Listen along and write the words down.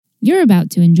You're about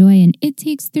to enjoy an It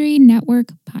Takes Three Network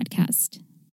podcast.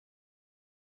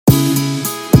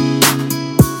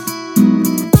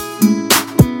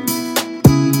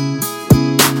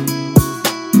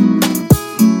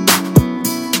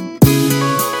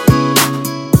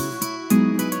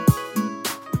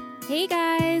 Hey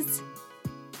guys.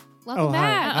 Welcome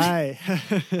back.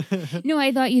 Hi. No,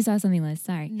 I thought you saw something, Liz.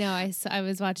 Sorry. No, I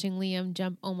was watching Liam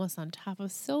jump almost on top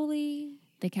of Soli.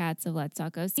 The cats of Let's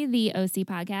Talk OC, the OC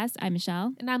podcast. I'm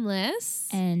Michelle. And I'm Liz.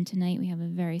 And tonight we have a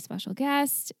very special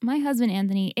guest, my husband,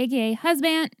 Anthony, a.k.a.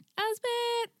 Husband.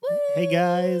 Woo! Hey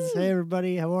guys. Hey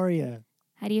everybody. How are you?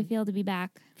 How do you feel to be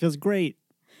back? Feels great.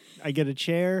 I get a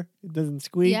chair. It doesn't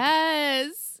squeak.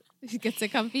 Yes. He gets a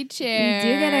comfy chair.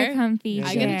 You do get a comfy Yeah,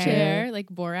 chair. I get a chair. Like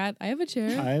Borat. I have a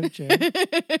chair. I have a chair.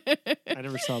 I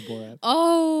never saw Borat.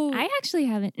 Oh. I actually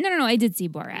haven't. No. I did see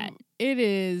Borat. It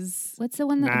is. What's the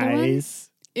one? The other one? Nice.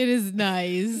 It is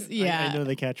nice. Yeah. I know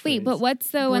the catchphrase. Wait, but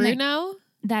what's the one? Bruno?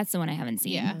 That's the one I haven't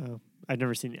seen. Yeah. Oh, I've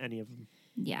never seen any of them.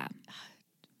 Yeah.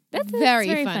 That's Very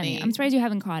very funny. I'm surprised you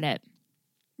haven't caught it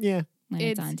Yeah. when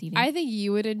it's on TV. I think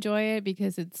you would enjoy it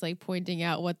because it's like pointing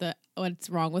out what's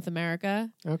wrong with America.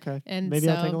 Okay. And Maybe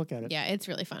I'll so, take a look at it. Yeah, it's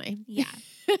really funny. Yeah.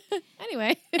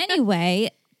 Anyway.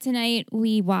 Tonight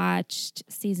we watched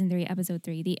season 3, episode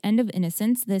 3, The End of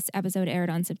Innocence. This episode aired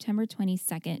on September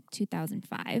 22nd,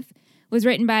 2005. Was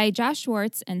written by Josh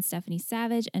Schwartz and Stephanie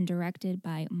Savage and directed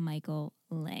by Michael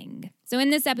Lang. So in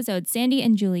this episode, Sandy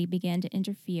and Julie began to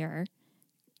interfere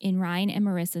in Ryan and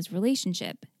Marissa's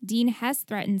relationship. Dean Hess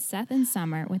threatens Seth and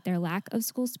Summer with their lack of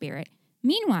school spirit.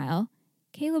 Meanwhile,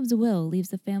 Caleb's will leaves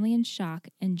the family in shock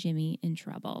and Jimmy in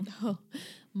trouble. Oh,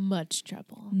 much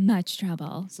trouble. Much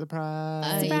trouble.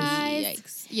 Surprise. Surprise.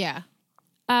 Yikes. Yeah.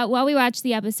 While we watched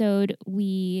the episode,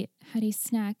 we had a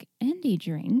snack and a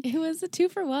drink It was a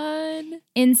 2-for-1.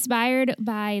 inspired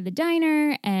by the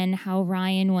diner and how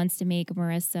Ryan wants to make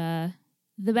Marissa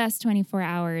the best 24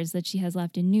 hours that she has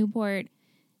left in Newport.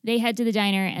 They head to the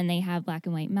diner and they have black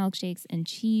and white milkshakes and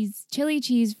chili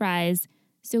cheese fries.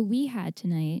 So we had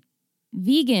tonight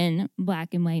vegan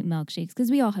black and white milkshakes because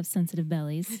we all have sensitive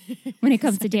bellies when it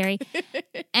comes to dairy.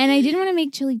 And I didn't want to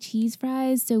make chili cheese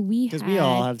fries, so Because we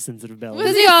all have sensitive bellies.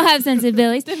 because we all have sensitive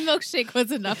bellies. The milkshake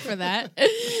was enough for that.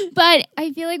 But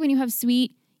I feel like when you have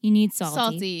sweet, you need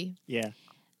salty. Yeah.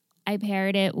 I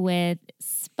paired it with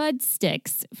Spud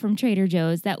Sticks from Trader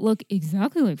Joe's that look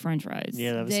exactly like French fries.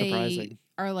 Yeah, that was They surprising.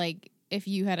 are like, if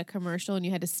you had a commercial and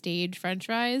you had to stage French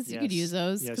fries, you could Yes. use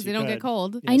those Yes, because you they don't get could.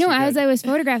 cold. Yes, I know. you As could. I was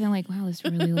photographing, I'm like, wow, this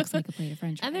really looks like a plate of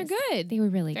French fries. And they're good. They were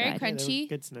really Very good. Yeah, they were crunchy.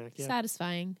 good snack. Yeah.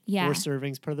 Satisfying. Yeah. 4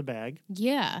 servings per the bag.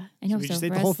 Yeah. I know. So we So just ate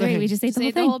for the whole us three, thing. we just ate Just the whole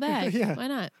ate the thing. whole bag. Yeah. Why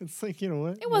not? It's like, you know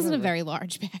what? It wasn't a Whatever. very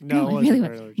large bag. No, it it wasn't really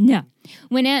very was. large. No.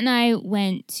 When Aunt and I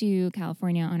went to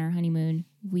California on our honeymoon,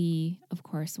 we, of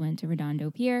course, went to Redondo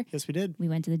Pier. Yes, we did. We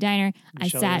went to the diner.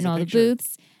 Michelle I sat has in a all picture. the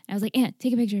booths. I was like, Aunt,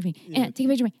 take a picture of me. Yeah. Aunt, take a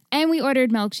picture of me. And we ordered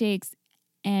milkshakes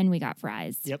and we got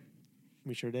fries. Yep.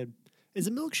 We sure did. Is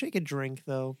a milkshake a drink,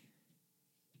 though?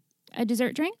 A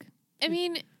dessert drink? I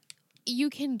mean, you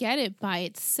can get it by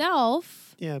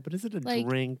itself. Yeah, but is it a Like-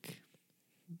 drink?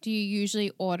 Do you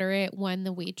usually order it when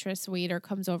the waiter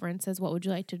comes over and says, "What would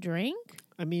you like to drink?"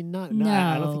 I mean, not. No,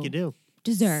 I don't think No. you do.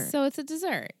 Dessert. So it's a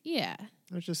dessert. Yeah.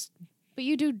 I was just. But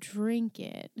you do drink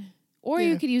it. Or Yeah.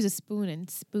 you could use a spoon and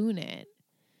spoon it.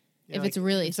 Yeah, If it's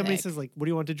really if somebody thick. says like, "What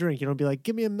do you want to drink?" You don't be like,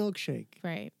 "Give me a milkshake."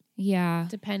 Right. Yeah.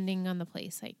 Depending on the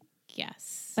place, I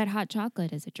guess. But hot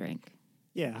chocolate is a drink.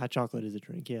 Yeah, hot chocolate is a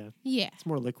drink. Yeah, yeah. it's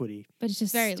more liquidy. But it's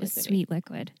just Very a liquidy. sweet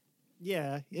liquid.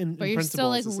 Yeah, in But you're principle, still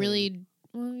like it's the same. really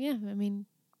well, yeah, I mean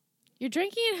you're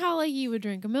drinking it how like you would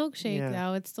drink a milkshake Yeah.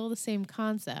 though. It's still the same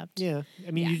concept. Yeah,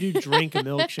 I mean, Yeah. you do drink a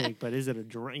milkshake, but is it a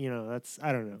drink? You know, that's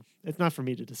I don't know. It's not for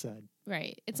me to decide.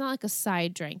 Right. It's not like a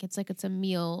side drink. It's like it's a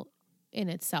meal in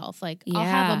itself. Like I'll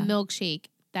have a Yeah. milkshake.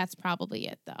 That's probably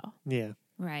it though. Yeah.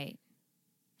 Right.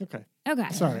 Okay. Okay.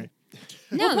 Sorry.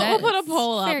 No, We'll put a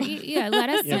poll up. fair. Yeah, let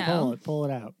us Yeah, know. pull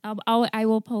it out. I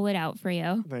will pull it out for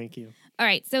you. Thank you. All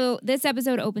right. So this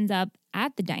episode opens up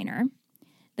at the diner.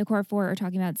 The core four are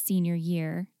talking about senior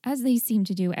year, as they seem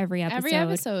to do every episode. Every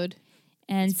episode.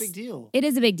 And It's a big deal. it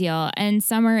is a big deal. And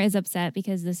Summer is upset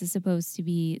because this is supposed to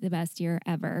be the best year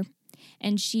ever.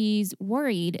 And she's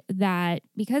worried that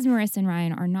because Marissa and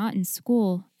Ryan are not in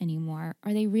school anymore,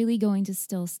 are they really going to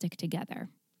still stick together?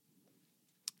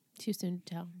 Too soon to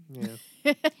tell.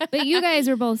 Yeah. But you guys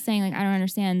were both saying, like, I don't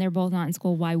understand. They're both not in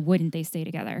school. Why wouldn't they stay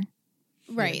together?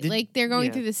 Right. did- like they're going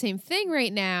yeah. through the same thing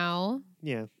right now.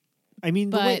 Yeah. I mean,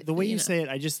 But, the way you you know. say it,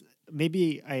 I just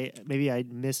maybe I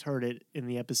misheard it in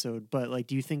the episode, but like,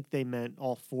 do you think they meant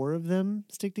all 4 of them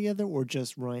stick together, or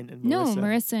just Ryan and Marissa? No,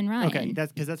 Marissa and Ryan. Okay,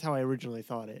 that's because that's how I originally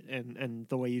thought it, and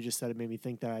the way you just said it made me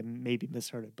think that I maybe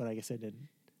misheard it, but I guess I didn't.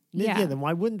 Yeah. Then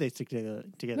why wouldn't they stick together?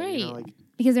 Right. You know, like,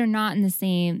 Because they're not in the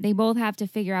same. They both have to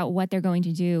figure out what they're going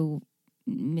to do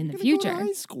in the Go future. to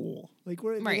high school, like,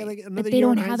 we're Right. another But they year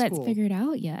don't in high have that school. figured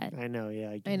out yet. I know,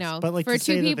 yeah, I know. But like, for to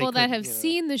say two they people that couldn't, have you know.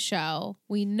 seen the show,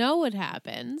 we know what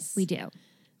happens. We do.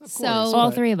 Of So- course, All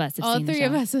but- 3 of us have All seen the 3 show.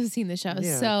 of us have seen the show.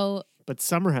 Yeah. So But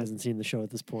Summer hasn't seen the show at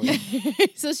this point.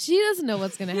 so she doesn't know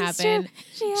what's going to It's happen.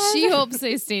 true. She hopes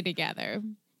they stay together.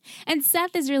 And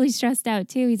Seth is really stressed out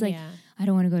too. He's like, yeah. I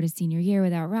don't want to go to senior year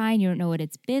without Ryan. You don't know what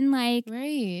it's been like.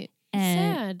 Right.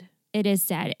 And Sad. it is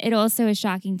sad. It also is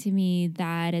shocking to me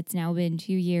that it's now been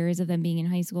 2 years of them being in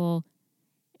high school.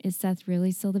 Is Seth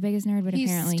really still the biggest nerd? But He's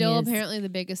apparently still he is. apparently the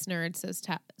biggest nerd,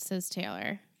 says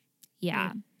Taylor.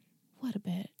 Yeah. What a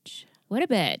bitch. What a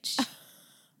bitch.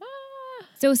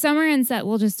 So Summer and Seth,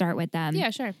 we'll just start with them.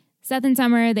 Yeah, sure. Seth and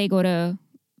Summer, they go to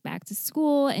back to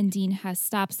school, and Dean Hess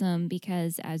stops them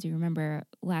because, as you remember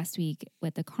last week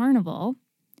with the carnival,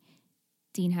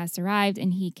 Dean Hess arrived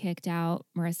and he kicked out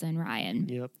Marissa and Ryan.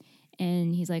 Yep.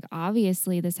 And he's like,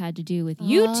 obviously, this had to do with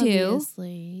you two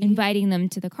Obviously. inviting them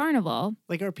to the carnival.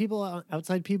 Like, are people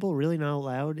outside people really not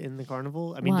allowed in the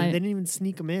carnival? I mean, Well, they didn't even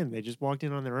sneak them in. They just walked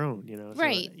in on their own. You know. So,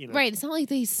 Right. you know, Right. It's not like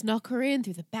they snuck her in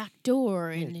through the back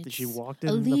door yeah, and it's she walked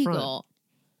in the front. illegal.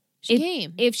 She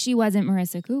came. If she wasn't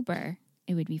Marissa Cooper,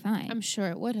 it would be fine. I'm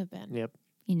sure it would have been. Yep.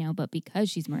 You know, but because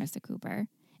she's Marissa Cooper.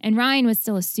 And Ryan was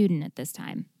still a student at this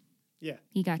time. Yeah.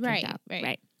 He got kicked Right, out.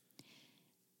 right.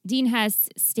 Dean Hess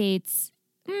states,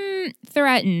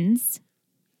 threatens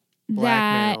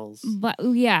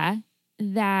Blackmails.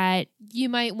 that You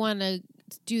might want to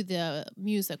do the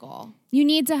musical you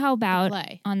need to help out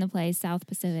play. on the play South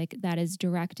Pacific that is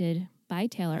directed by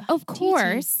Taylor. Of TT.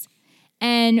 course.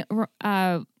 And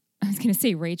I was going to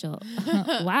say Rachel.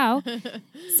 Wow.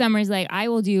 Summer's like, I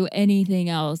will do anything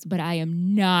else, but I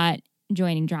am not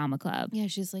joining drama club. Yeah,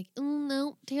 she's like,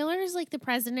 no, Taylor's like the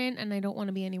president and I don't want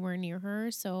to be anywhere near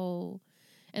her. So,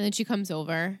 and then she comes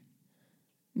over.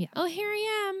 Yeah. Oh, here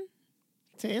I am.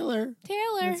 Taylor.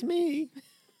 Taylor. It's me.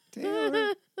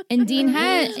 Taylor. And Dean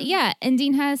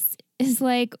Hess is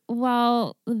like,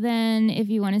 well, then if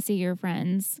you want to see your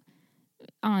friends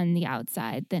on the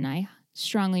outside, then I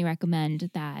strongly recommend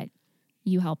that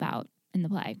you help out in the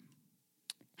play.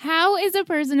 How is a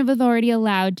person of authority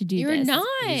allowed to do You're this? not.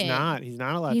 He's not. He's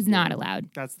not allowed. He's to do not it. allowed.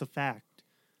 That's the fact.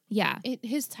 Yeah.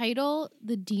 His title,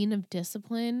 the Dean of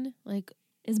Discipline, like,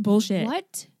 It's bullshit.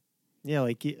 what? Yeah,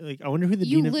 like I wonder who the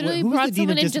You dean of literally who was brought the dean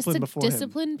someone of in just discipline to before him?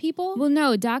 discipline people? Well,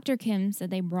 no, Dr. Kim said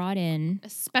they brought in A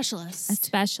specialist. a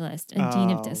specialist, a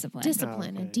dean of Oh. discipline.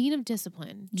 Discipline. Oh, A okay. dean of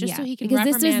discipline. Just so he can because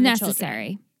this was reprimand the children.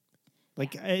 necessary.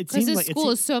 Like it Because seemed his like school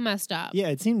is so messed up. Yeah,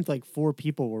 it seemed like 4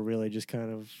 people were really just kind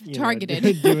of Targeted.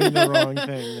 doing the wrong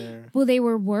thing there. Well, they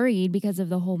were worried because of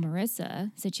the whole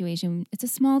Marissa situation. It's a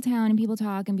small town and people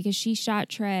talk, and because she shot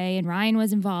Trey and Ryan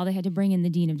was involved, they had to bring in the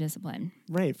dean of discipline.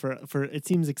 Right, for it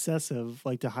seems excessive,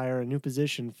 like to hire a new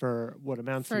position for what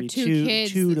amounts For to be two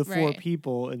kids, 2 to 4 right.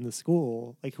 people in the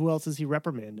school. Like, who else is he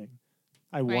reprimanding?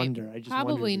 I Right. wonder. I just wonder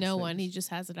Probably these no one. things. He just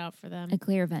has it out for them. A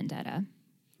clear vendetta.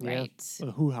 Yeah. Right.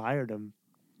 Well, who hired him?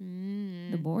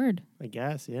 The board. I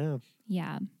guess, yeah.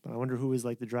 Yeah. But I wonder who was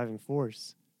like the driving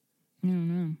force. I don't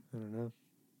know. I don't know.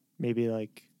 Maybe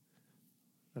like,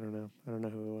 I don't know. I don't know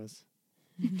who it was.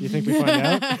 Do you think we find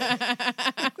out?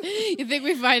 You think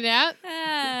we find out?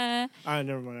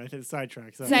 Never mind. I think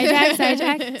sidetrack. Sorry.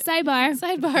 Sidetrack. Sidebar.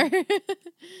 Sidebar.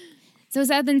 So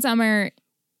Seth and Summer,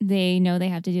 they know they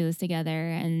have to do this together,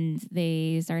 and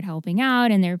they start helping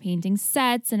out, and they're painting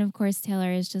sets. And of course,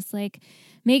 Taylor is just like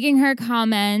making her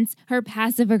comments, her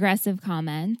passive-aggressive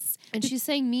comments. And she's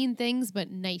saying mean things, but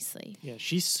nicely. Yeah,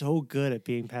 she's so good at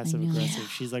being passive aggressive.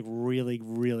 She's like really,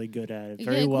 really good at it.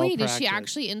 You're Very like, well wait, practiced. is she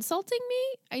actually insulting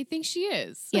me? I think she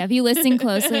is. Yeah, if you listen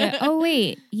closely, oh,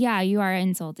 wait, yeah, you are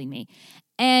insulting me.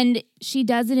 And she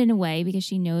does it in a way because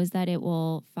she knows that it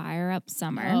will fire up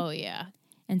Summer. Oh, yeah.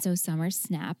 And so Summer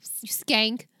snaps. You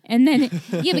skank. And then,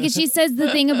 yeah, because she says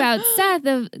the thing about Seth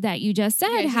that you just said,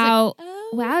 Yeah, she's how, like, oh,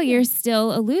 wow, you're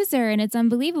still a loser and it's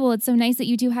unbelievable. It's so nice that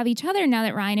you two have each other now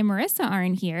that Ryan and Marissa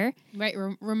aren't here. Right.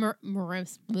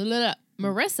 Marissa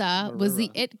was the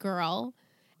it girl.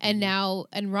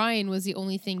 And Ryan was the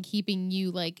only thing keeping you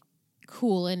like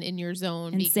cool and in your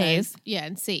zone. And safe. Yeah,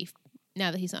 and safe. Now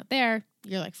that he's not there,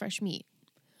 you're like fresh meat.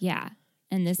 Yeah.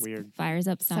 And this Weird. fires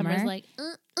up Summer. Summer's like,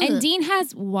 And Dean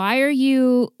has, why are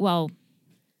you, well,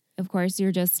 of course,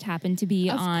 you're just happen to be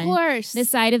of on course. the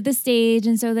side of the stage.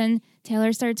 And so then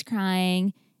Taylor starts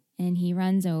crying, and he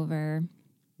runs over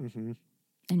Mm-hmm.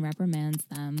 and reprimands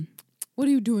them. What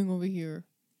are you doing over here?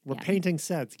 We're Yeah. painting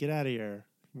sets. Get out of here.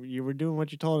 You were doing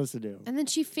what you told us to do. And then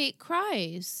she fake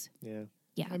cries. Yeah.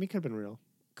 Yeah. I mean, could have been real.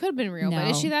 Could have been real, but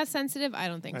is No. she that sensitive? I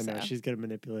don't think I so. know. She's good at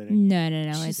manipulating.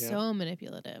 No. She's It's, so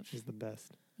manipulative She's the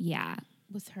best. yeah.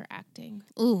 with her acting.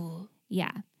 Ooh.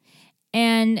 Yeah.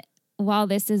 And while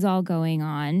this is all going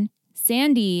on,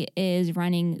 Sandy is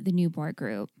running the newborn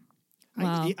group.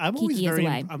 Well, I'm Kiki is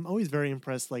away. I'm always very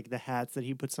impressed, like the hats that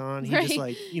he puts on. He Right. just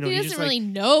like, you know, he he doesn't just really like,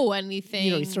 know anything.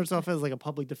 you know, he starts off as like a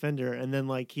public defender, and then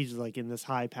like he's like in this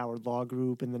high powered law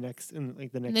group in the next and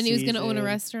then he was going to own a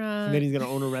restaurant. And then he's gonna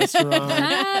own a restaurant. The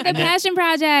And then- Passion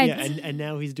Project. Yeah, and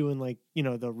now he's doing like, you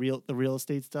know, the real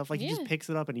estate stuff. Like he just Yeah. picks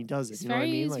it up and he does it. He's You know what I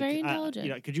very- mean? he's Like, very intelligent.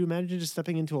 you know, could you imagine just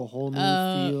stepping into a whole new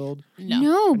field?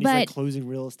 No. And he's like but closing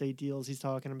real estate deals he's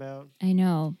talking about. I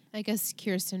know. I guess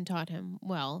Kirsten taught him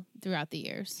well throughout the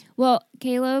years. Well,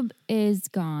 Caleb is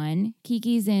gone.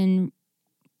 Kiki's in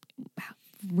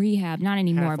rehab, not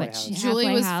anymore, Halfway but house. Julie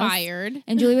halfway was house. fired.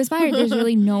 And Julie was fired. There's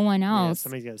really no one Yeah, else.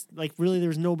 somebody's got like really.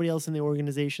 There's nobody else in the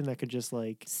organization that could just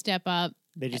like. Step up.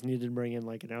 They just needed to bring in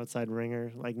like an outside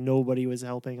ringer. Like nobody was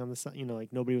helping on the side. You know,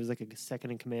 like nobody was like a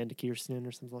second in command to Kirsten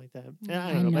or something like that. Yeah,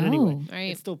 I don't know. But anyway,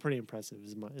 Right. it's still pretty impressive.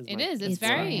 Is It is. It's It's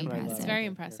very very it's impressive. very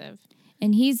impressive.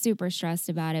 And he's super stressed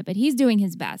about it, but he's doing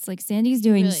his best. Like Sandy's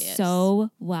doing really is. so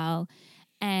well.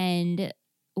 And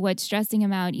what's stressing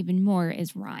him out even more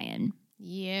is Ryan.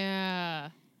 Yeah.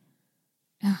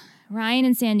 Ryan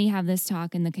and Sandy have this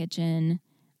talk in the kitchen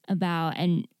about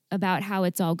how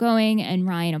it's all going, and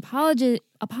Ryan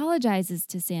apologizes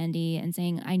to Sandy and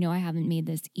saying, I know I haven't made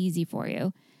this easy for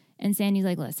you. And Sandy's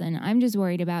like, listen, I'm just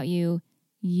worried about you.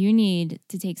 You need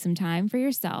to take some time for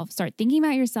yourself, start thinking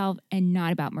about yourself and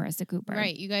not about Marissa Cooper.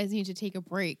 Right. You guys need to take a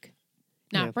break.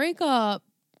 Not Yeah. break up,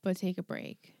 but take a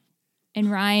break. And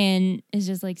Ryan is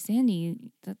just like, Sandy,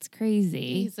 that's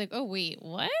crazy. He's like, oh, wait,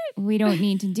 what? We don't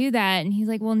need to do that. And he's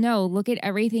like, well, no, look at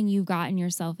everything you've gotten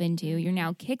yourself into. You're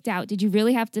now kicked out. Did you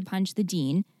really have to punch the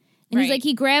dean? And he's Right. like,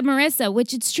 he grabbed Marissa,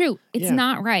 which it's true. It's Yeah.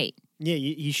 not right. Yeah,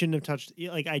 he shouldn't have touched.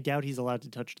 Like I doubt he's allowed to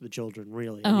touch the children.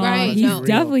 Really. Oh, Right, let's be he's no. real.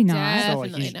 definitely not. So like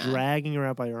Definitely he's not. dragging her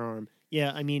out by her arm.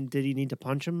 Yeah, I mean, did he need to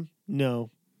punch him? No.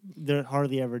 There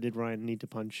hardly ever did Ryan need to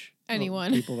punch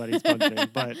Anyone. people that he's punching.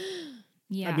 But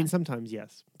Yeah. I mean, sometimes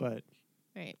yes. But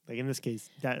Right. like in this case,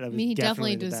 that was I mean, he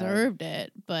definitely the bad- deserved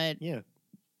it, but Yeah,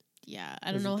 yeah,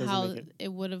 I don't know Doesn't how make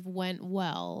it would have went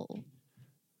well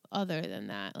other than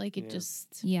that. Like it Yeah.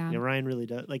 just yeah. yeah. Ryan really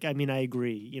does. Like, I mean, I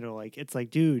agree. You know, like it's like,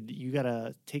 dude, you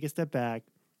gotta take a step back.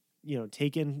 You know,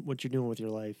 take in what you're doing with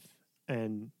your life,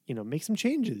 and you know, make some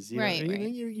changes. You Right, know?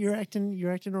 right. You're acting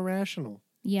irrational.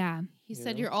 Yeah. he You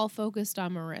said know? you're all focused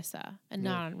on Marissa and Yeah.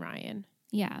 not on Ryan.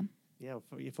 Yeah. Yeah,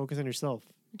 you focus on yourself.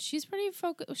 She's pretty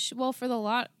focused. Well, for the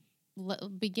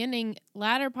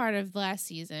latter part of last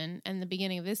season and the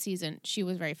beginning of this season, she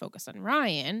was very focused on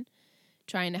Ryan,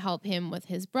 trying to help him with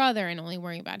his brother and only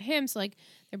worrying about him. So, like,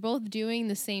 they're both doing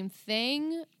the same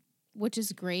thing, which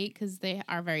is great because they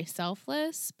are very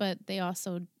selfless, but they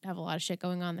also have a lot of shit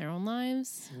going on in their own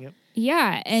lives. Yep.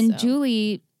 Yeah. And So.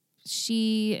 Julie,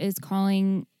 she is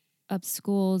calling up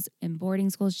schools and boarding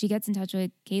schools. She gets in touch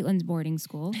with Caitlin's boarding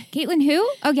school. Caitlin who?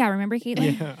 Oh, yeah. Remember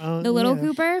Caitlin? Yeah, The little yeah.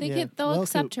 Cooper? They'll Well,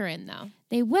 accept her in, though.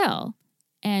 They will.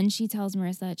 And she tells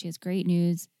Marissa that she has great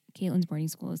news. Caitlin's boarding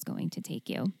school is going to take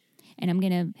you. And I'm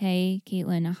going to pay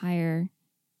Caitlin a higher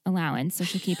allowance so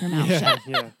she'll keep her mouth shut.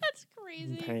 Yeah, That's I'm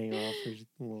crazy. paying off for the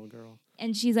little girl.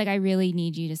 And she's like, I really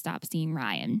need you to stop seeing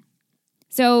Ryan.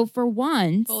 So for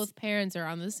once, Both parents are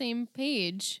on the same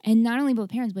page. and not only both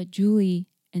parents, but Julie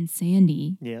and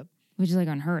Sandy, Yep. which is like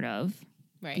unheard of.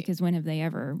 Right. Because when have they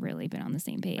ever really been on the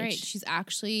same page? Right. She's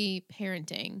actually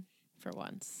parenting for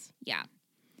once. Yeah.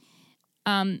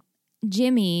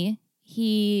 Jimmy,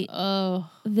 he Oh.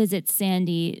 visits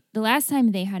Sandy. The last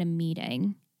time they had a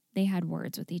meeting, they had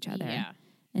words with each other. Yeah.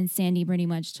 And Sandy pretty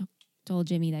much told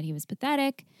Jimmy that he was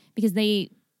pathetic because they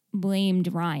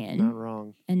blamed Ryan. Not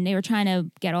wrong. And they were trying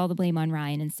to get all the blame on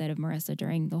Ryan instead of Marissa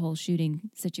during the whole shooting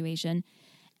situation.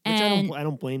 Which And I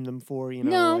don't blame them for. You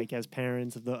know, No. like as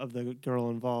parents of the girl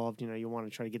involved, you know, you want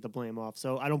to try to get the blame off.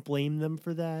 So I don't blame them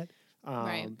for that.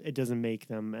 Right. It doesn't make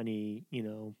them any,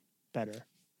 better.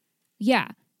 yeah,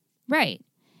 right.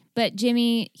 But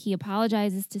Jimmy, he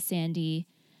apologizes to Sandy,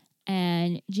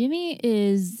 and Jimmy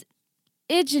is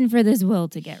itching for this will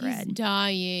to get He's read. I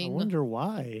dying. wonder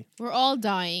why. We're all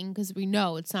dying because we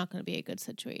know it's not going to be a good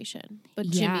situation. But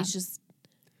Yeah. Jimmy's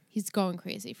he's going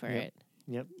crazy for Yep. it.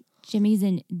 Yep. Jimmy's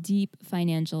in deep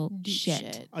financial Deep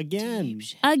shit. Again. Deep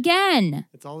shit. Again.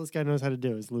 It's all this guy knows how to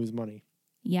do is lose money.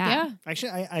 Yeah.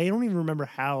 Actually, I don't even remember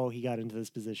how he got into this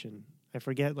position. I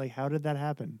forget, like, how did that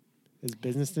happen? His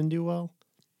business didn't do well?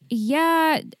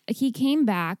 Yeah, he came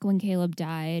back when Caleb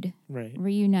died, Right.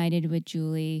 reunited with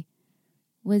Julie,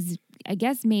 was, I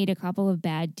guess, made a couple of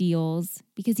bad deals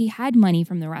because he had money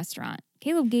from the restaurant.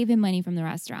 Caleb gave him money from the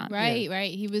restaurant. Right.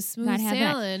 He was smooth Gotta have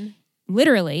that. sailing,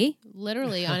 Literally.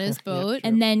 literally on his boat. Sure.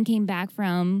 And then came back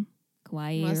from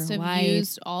Kauai Must or have Hawaii.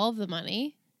 used all of the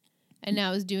money, and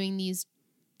now is doing these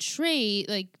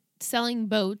selling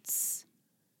boats.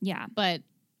 Yeah. But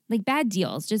Like bad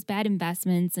deals, just bad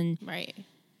investments and right,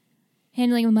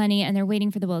 handling of money, and they're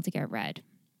waiting for the will to get read.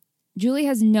 Julie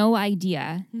has no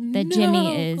idea that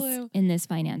Jimmy is clue. in this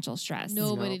financial stress.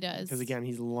 Nobody does. Because, again,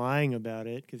 he's lying about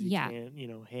it because he Yeah.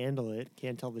 can't, handle it,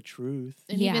 can't tell the truth.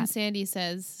 And Yeah. even Sandy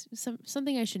says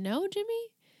something I should know, Jimmy.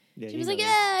 Yeah, She he was like, knows.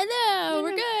 "Yeah, no,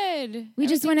 we're good. We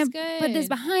just want to Everything's put this good."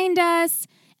 behind us.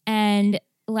 And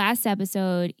last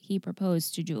episode, he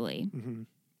proposed to Julie. Mhm.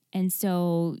 And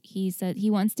so he said he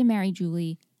wants to marry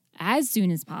Julie as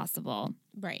soon as possible.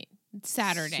 Right, it's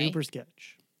Saturday, Super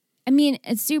sketch. I mean,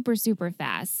 it's super, super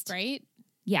fast. right?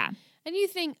 Yeah. And you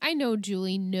think I know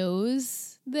Julie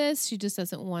knows this? She just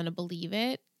doesn't want to believe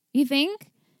it. You think?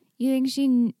 You think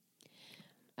she...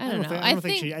 I don't know. I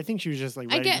think she was just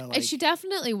like I ready get. to, like, She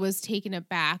definitely was taken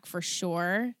aback for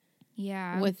sure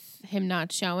Yeah. with him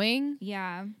not showing.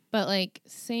 Yeah. But like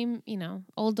same,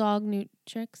 old dog new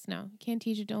tricks. No, can't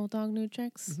teach an old dog new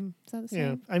tricks. Mhm. Is that the Yeah,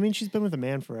 same? I mean, she's been with a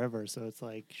man forever, so it's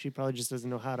like she probably just doesn't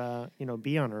know how to,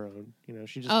 be on her own.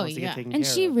 She just Oh, wants to yeah. get taken And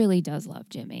care she of. really does love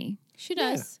Jimmy. She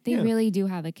does. They Yeah. really do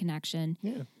have a connection.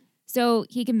 Yeah. So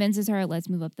he convinces her, let's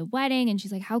move up the wedding. And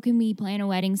she's like, how can we plan a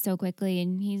wedding so quickly?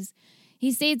 And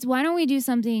he states, why don't we do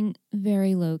something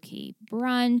very low key?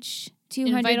 Brunch,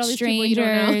 Invite 200 all these people you don't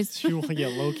know.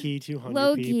 strangers, Low key, 200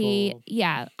 low key, people.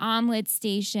 yeah, omelet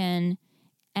station.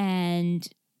 And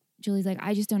Julie's like,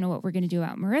 I just don't know what we're going to do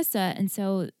about Marissa. And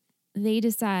so they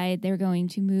decide they're going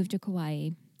to move to Kauai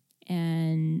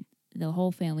and the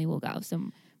whole family will go. So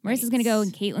Marissa's going to go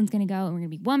and Caitlin's going to go and we're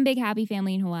going to be one big happy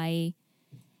family in Hawaii.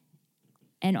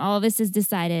 And all of this is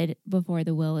decided before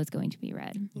the will is going to be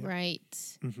read. Yeah. Right.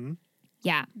 Mm-hmm.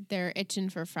 Yeah. They're itching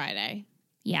for Friday.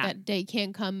 Yeah. That day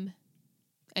can't come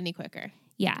any quicker.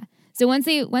 Yeah. So once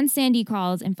Sandy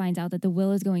calls and finds out that the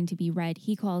will is going to be read,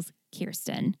 he calls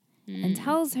Kirsten and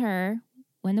tells her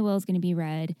when the will is going to be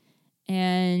read.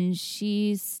 And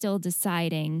she's still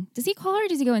deciding. Does he call her or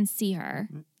does he go and see her?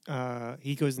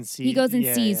 He goes and sees. He goes and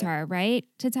yeah, sees yeah. her, right?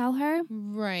 To tell her?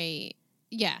 Right.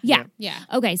 Yeah. Yeah. Yeah.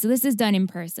 Okay, so this is done in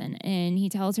person. And he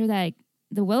tells her that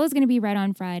the will is going to be read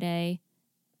on Friday,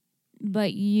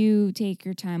 but you take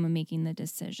your time on making the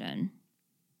decision.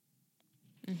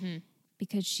 Mm-hmm.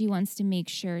 Because she wants to make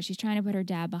sure she's trying to put her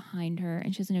dad behind her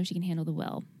and she doesn't know she can handle the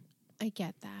will. I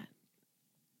get that.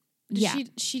 Yeah.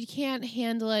 She can't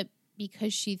handle it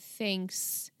because she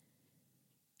thinks.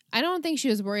 I don't think she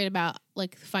was worried about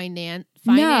like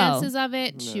finances of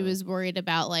it. She No. was worried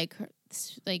about like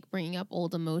bringing up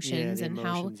old emotions the and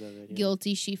how emotions of it, yeah.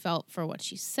 guilty she felt for what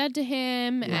she said to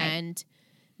him, Right. and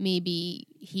maybe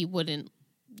he wouldn't,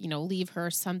 leave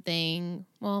her something.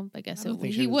 Well, I guess I don't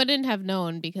think he she was- wouldn't have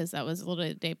known because that was a little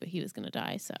bit day, but he was going to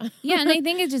die. So Yeah, and I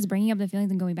think it's just bringing up the feelings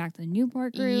and going back to the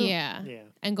Newport group. yeah, Yeah.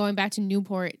 and going back to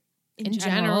Newport in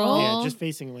general. general. Yeah, just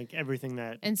facing like everything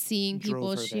that. and seeing drove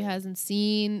people her she there. hasn't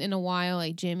seen in a while,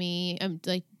 like Jimmy,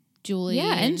 like Julie,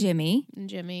 Yeah, and Jimmy. and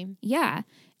Jimmy. Yeah.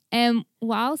 And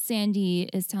while Sandy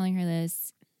is telling her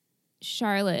this,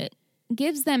 Charlotte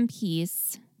gives them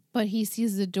peace. But he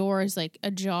sees the doors like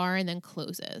ajar and then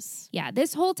closes. Yeah,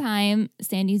 this whole time,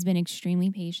 Sandy's been extremely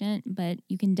patient, but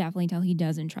you can definitely tell he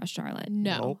doesn't trust Charlotte.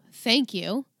 No, Nope. thank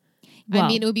you. Well, I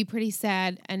mean, it would be pretty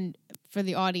sad, and for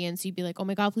the audience, you'd be like, "Oh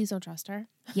my God, please don't trust her.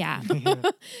 yeah, Yeah.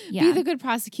 Be yeah, the good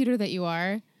prosecutor that you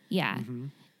are." yeah.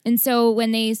 Mhm. And so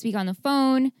when they speak on the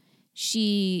phone,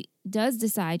 she does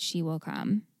decide she will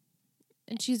come.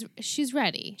 And she's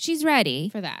ready She's ready.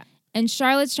 for that. And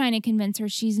Charlotte's trying to convince her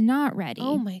she's not ready.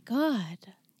 Oh my God.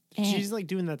 And- She's like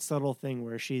doing that subtle thing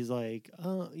where she's like,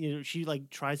 she like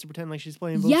tries to pretend like she's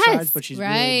playing both Yes, sides, but she's right.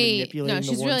 really manipulating No,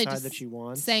 she's the one really side just that she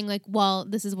wants. Saying like, "Well,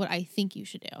 this is what I think you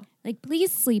should do." Like,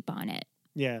 please sleep on it.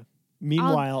 Yeah.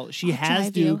 Meanwhile, she I'll has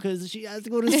drive to you. because she has to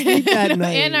go to sleep that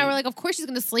night. And I were like, "Of course she's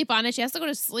going to sleep on it. She has to go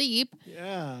to sleep."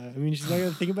 yeah. I mean, she's not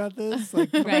gonna think about this.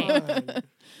 Like, come Right. on.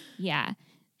 Yeah.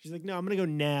 She's like, no, I'm gonna go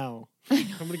now. I'm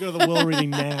gonna go to the will reading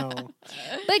now.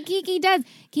 But Kiki does.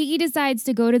 Kiki decides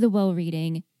to go to the will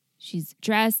reading. She's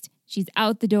dressed. She's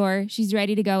out the door. She's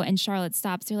ready to go. And Charlotte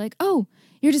stops her like, oh,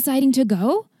 you're deciding to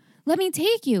go? let me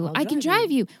take you. I'll I can drive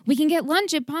drive you. We can get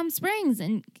lunch at Palm Springs.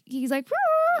 And he's like,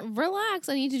 Relax.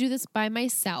 I need to do this by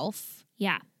myself.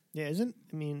 yeah, Yeah, I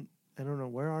don't know.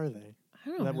 Where are they? I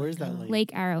don't know. Where's that lake?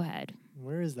 Lake Arrowhead.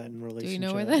 Where is that in relationship? Do you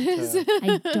know where that is?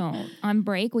 I don't. On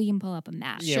break, we can pull up a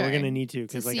map. Yeah, Sure. we're gonna need to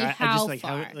because To like see I how just like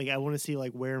far. how like I want to see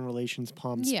like where in relations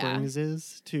Palm Yeah. Springs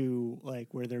is to like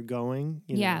where they're going.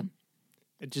 You Yeah. know?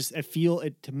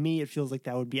 To me it feels like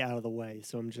that would be out of the way.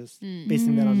 So I'm just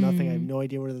basing that on nothing. I have no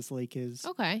idea where this lake is.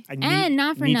 Okay. And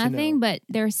not for need to nothing, know. but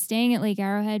they're staying at Lake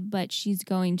Arrowhead, but she's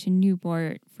going to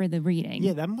Newport for the reading.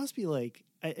 Yeah, that must be like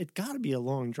it got to be a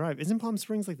long drive. Isn't Palm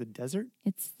Springs like the desert?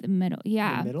 It's the middle.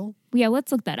 Yeah. The middle. Yeah,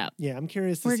 let's look that up. Yeah, I'm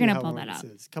curious to We're see gonna how pull long that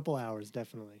this up. is. Couple hours,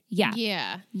 definitely. Yeah.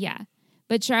 Yeah. Yeah.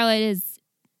 But Charlotte is,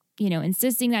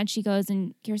 insisting that she goes,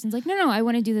 and Kirsten's like, no, I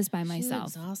want to do this by She's myself.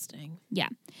 exhausting. Yeah.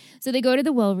 So they go to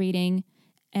the will reading,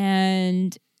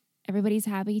 and everybody's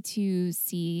happy to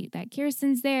see that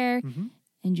Kirsten's there. Mm-hmm.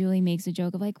 And Julie makes a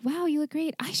joke of like, wow, you look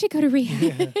great. I should go to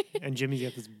rehab. Yeah. And Jimmy's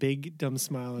got this big dumb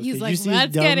smile. on his He's face. like, you see "Let's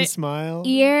his get dumb it." smile.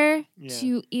 Ear Yeah.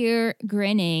 to ear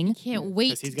grinning. Can't Yeah, wait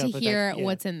 'cause he's to gotta put that- hear yeah.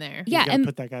 what's in there. He's Yeah, gotta and-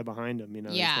 put that guy behind him.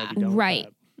 He's Yeah. gotta be done with Right.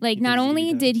 that. Like, Because not he's only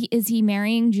gonna be is he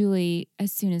marrying Julie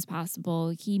as soon as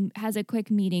possible, he has a quick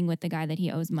meeting with the guy that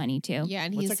he owes money to. Yeah,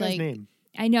 and What's he's that guy's like, name?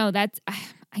 I know that's.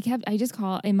 I just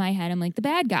call in my head. I'm like the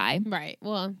bad guy. right.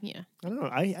 Well, yeah. I don't know.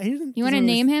 I didn't. You want to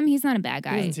name him? He's not a bad He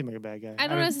guy. doesn't seem like a bad guy. I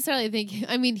don't necessarily think.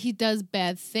 I mean, he does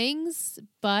bad things,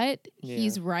 but Yeah.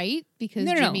 he's right because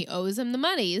No. Jimmy owes him the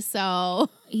money. So,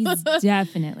 He's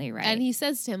definitely right. and he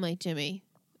says to him, like, Jimmy,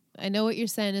 I know what you're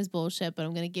saying is bullshit, but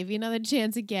I'm going to give you another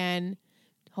chance again.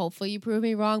 Hopefully you prove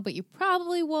me wrong, but you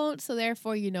probably won't. So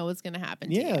therefore, you know what's going to happen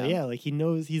to you. Yeah. Like he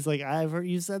knows. He's like, I've heard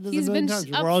you said this He's a million been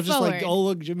times. up We're all just like, forward. oh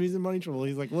look, Jimmy's in money trouble.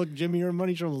 He's like, look, Jimmy, you're in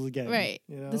money troubles again. Right.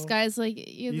 You know? This guy's like,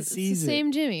 He it's the sees it.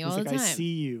 same Jimmy He's all like, the time. I see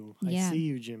you. Yeah. I see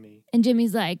you, Jimmy. And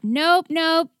Jimmy's like, nope.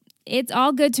 It's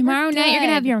all good. Tomorrow night you're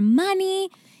gonna have good. your money.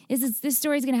 This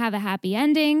story's gonna have a happy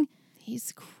ending.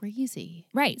 He's crazy.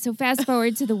 Right. So fast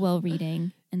forward to the will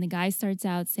reading, and the guy starts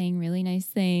out saying really nice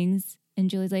things, and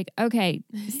Julie's like, okay,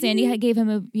 Sandy gave him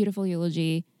a beautiful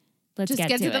eulogy. Let's Just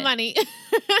get to it. the money.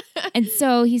 And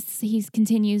so he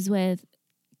continues with,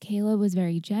 Caleb was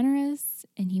very generous,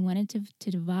 and he wanted to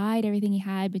divide everything he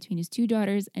had between his two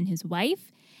daughters and his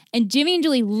wife. And Jimmy and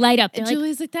Julie light up. They're And like,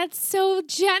 Julie's like, that's so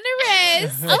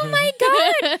generous. oh my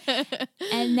God.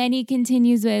 And then he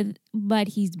continues with, but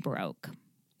he's broke.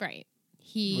 Right.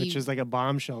 Which is like a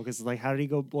bombshell because like how did he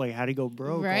go broke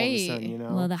all of a Right. sudden? You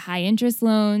know. Well, the high interest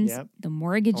loans, Yep. the I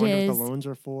mortgages. wonder what the loans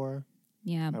are for.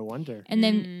 Yeah. I wonder. And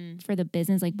then for the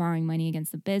business, like borrowing money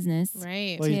against the business.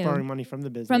 Right. Well, he's too. borrowing money from the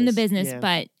business. From the business, Yeah.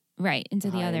 but right into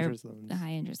the high other, interest loans. the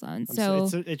high interest loans. I'm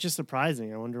So it's just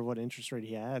surprising. I wonder what interest rate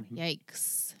he had.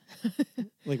 Yikes.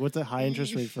 Like, what's a high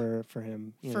interest rate for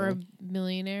him? you For know? a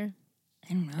millionaire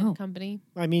I don't know. company.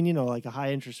 I mean, like a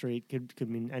high interest rate could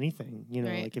mean anything.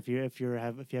 Right. Like if you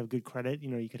have good credit,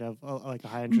 you could have like a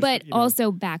high interest. But you know,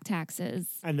 also back taxes.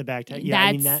 and the back tax. That's Yeah,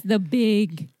 I mean that the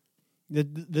big.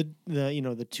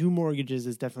 the two mortgages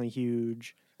is definitely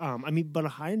huge. But a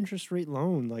high interest rate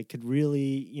loan like could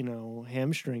really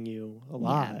hamstring you a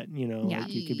lot. Yeah. Like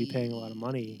you could be paying a lot of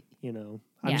money. I'm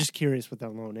Yeah. just curious what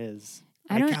that loan is.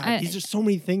 I don't- These are so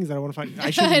many things that I want to find. I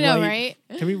should I know, write-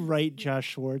 right? Can we write Josh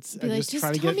Schwartz Be and like, just just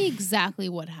try to tell get? me exactly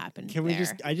what happened. Can we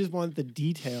there. I just want the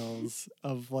details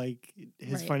of like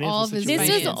his Right, financial all of his situation.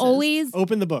 This was finances. always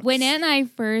Open the books. when Ann and I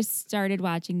first started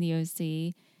watching the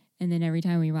OC, and then every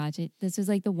time we watch it, this was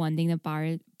like the one thing that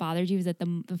bothered you is that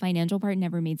the financial part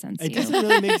never made sense to It you. doesn't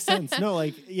really make sense. No,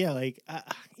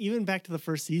 even back to the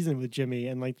first season with Jimmy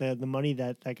and like the money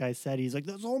that guy said, he's like,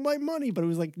 that's all my money, but it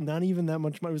was like not even that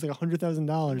much money. It was like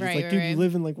 $100,000. It's Right, like, right, dude, right. you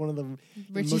live in like one of the most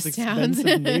Richest towns.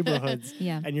 expensive neighborhoods,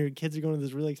 Yeah. and your kids are going to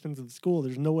this really expensive school.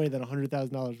 There's no way that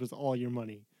 $100,000 was all your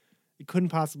money. It couldn't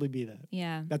possibly be that.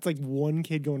 Yeah. That's like one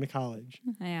kid going to college.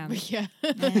 I am. Yeah.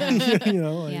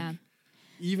 Like, Yeah.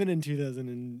 even in 2000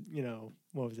 and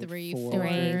what was it? Three, Four, four.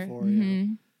 four,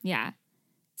 Mhm. Yeah.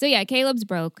 So yeah, Caleb's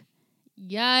broke,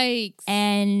 Yikes.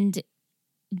 and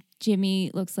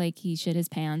Jimmy looks like he shit his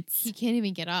pants. He can't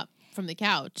even get up from the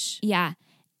couch. Yeah.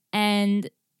 And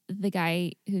the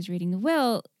guy who's reading the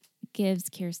will gives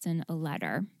Kirsten a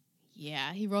letter.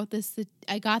 Yeah, he wrote this.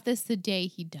 I got this the day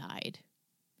he died.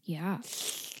 Yeah.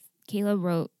 Caleb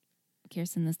wrote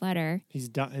Kirsten this letter. He's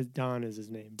Don is his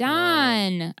name.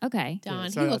 Don. Okay. Don.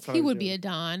 so that's what I he was would be doing. a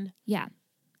Don. Yeah.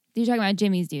 You're talking about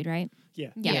Jimmy's dude, right?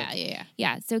 Yeah. Yeah.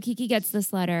 Yeah. So Kiki gets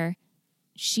this letter.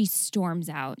 She storms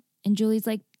out. And Julie's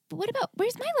like, but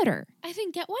where's my letter? I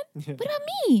didn't get one. What about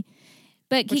me?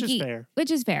 But Which Kiki, is fair.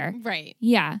 Which is fair. Right.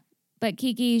 Yeah. But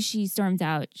Kiki, she storms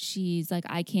out. She's like,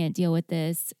 I can't deal with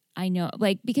this. I know,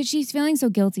 like, because she's feeling so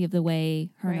guilty of the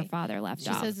way her and her Right. father left She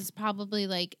off. says it's probably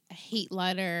like a hate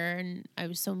letter and I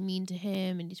was so mean to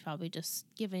him and he's probably just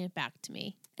giving it back to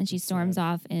me. And she storms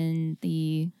off in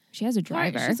she has a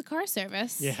driver. She's a car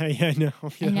service. Yeah, I know.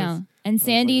 I know. And was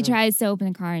Sandy like, oh. tries to open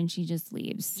the car and she just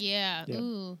leaves. Yeah. Yep.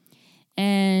 Ooh.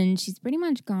 And she's pretty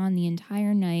much gone the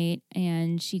entire night.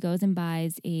 And she goes and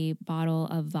buys a bottle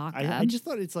of vodka. I just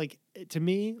thought it's like, to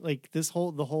me, like the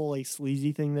whole like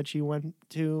sleazy thing that she went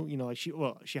to, you know, like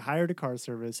she hired a car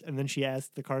service and then she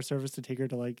asked the car service to take her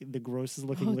to like the grossest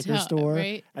looking liquor store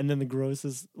right? and then the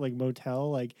grossest like motel.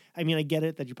 Like, I mean, I get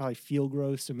it that you probably feel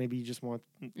gross, so maybe you just want,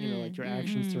 you know, like your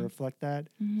actions to reflect that.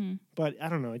 Mm-hmm. But I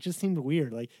don't know, it just seemed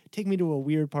weird. Like, take me to a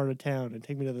weird part of town and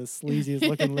take me to the sleaziest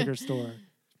looking liquor store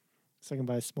so I can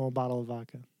buy a small bottle of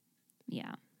vodka.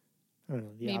 Yeah. I don't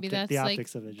know. Maybe the that's like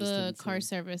optics of it just the didn't car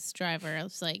seem- service driver.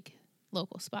 It's like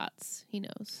local spots. He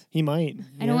knows. He might.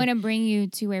 I don't want to bring you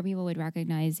to where people would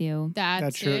recognize you.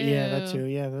 That's true. Yeah, that too.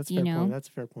 Yeah, that's a You fair know? point. That's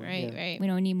a fair point. Right, yeah. right. We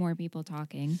don't need more people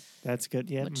talking. That's good.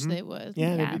 Yeah. Which mhm. they would.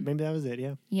 Yeah, Yeah. maybe that was it.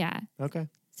 Yeah. Yeah. Okay.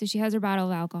 So she has her bottle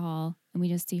of alcohol, and we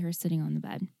just see her sitting on the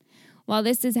bed. While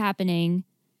this is happening,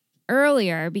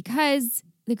 earlier, because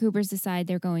the Coopers decide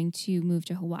they're going to move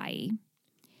to Hawaii,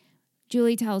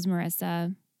 Julie tells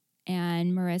Marissa,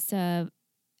 and Marissa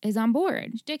is on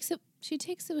board. She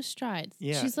takes it with strides.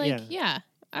 Yeah, She's like, yeah,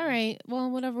 all right, well,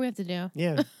 whatever we have to do.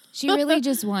 Yeah. She really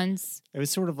just wants, It was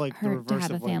sort of like the Her to reverse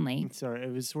have a of what, family. Sorry,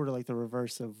 it was sort of like the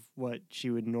reverse of what she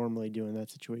would normally do in that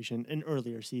situation in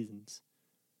earlier seasons.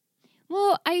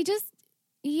 well,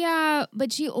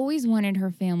 but she always wanted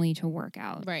her family to work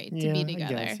out Right, to yeah, be I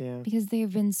together. guess, yeah. because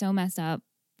they've been so messed up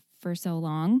for so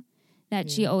long that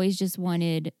she Yeah. always just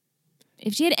wanted,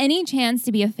 if she had any chance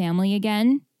to be a family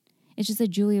again, it's just that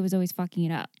Julia was always fucking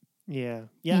it up. Yeah.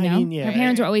 Yeah. you know? I mean, yeah. Her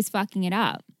parents were always fucking it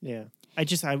up. Yeah.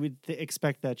 I would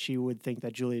expect that she would think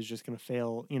that Julia is just going to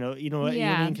fail. You know what I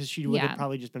Yeah. mean? Because she would Yeah. have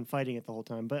probably just been fighting it the whole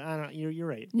time. But I don't. You're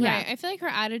right. Yeah. Right. I feel like her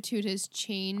attitude has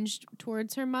changed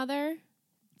towards her mother.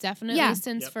 Definitely Yeah.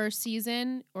 since Yep. first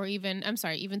season, or even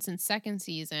since second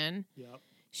season. Yep.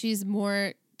 She's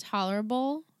more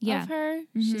tolerable Yeah. of her.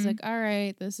 She's Mhm. like, all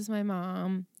right, this is my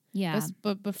mom. Yeah.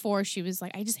 But before she was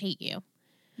like, I just hate you.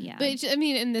 Yeah. But I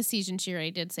mean, in this season, she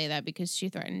already did say that because she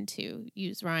threatened to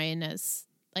use Ryan as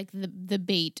like the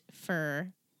bait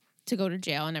to go to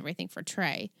jail and everything for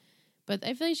Trey. But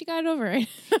I feel like she got over it.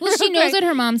 well, she knows Right. what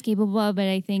her mom's capable of, but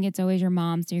I think it's always your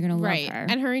mom, so you're going to love Right. her.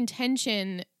 And her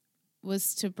intention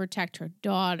was to protect her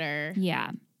daughter.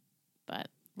 yeah. But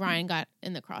Ryan got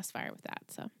in the crossfire with that.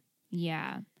 So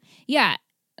Yeah. Yeah.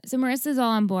 So Marissa's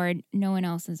all on board. No one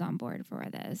else is on board for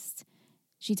this.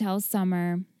 She tells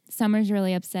Summer. Summer's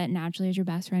really upset, naturally, as your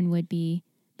best friend would be.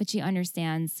 But she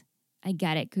understands. I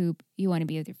get it, Coop. You want to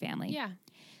be with your family. yeah.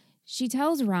 She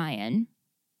tells Ryan.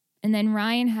 And then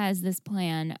Ryan has this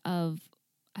plan of,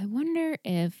 I wonder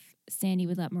if Sandy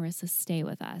would let Marissa stay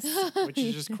with us. Which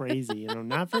is just crazy.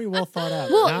 Not very well thought out.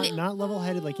 Well, not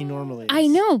level-headed like he normally is. I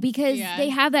know, because Yeah. they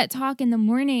have that talk in the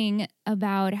morning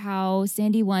about how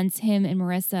Sandy wants him and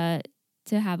Marissa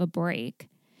to have a break.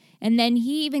 And then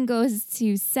he even goes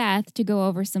to Seth to go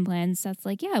over some plans. Seth's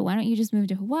like, yeah, why don't you just move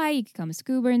to Hawaii? You could become a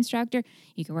scuba instructor.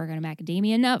 You could work on a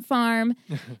macadamia nut farm.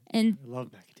 And I love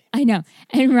macadamia. I know.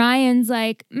 And Ryan's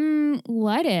like,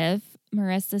 what if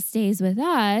Marissa stays with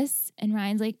us? And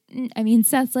Ryan's like,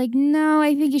 Seth's like, no,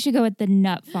 I think you should go with the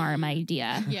nut farm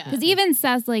idea. Yeah. Because even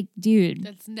Seth's like, dude,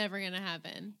 That's never going to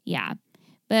happen. yeah.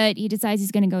 But he decides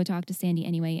he's going to go talk to Sandy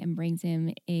anyway and brings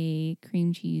him a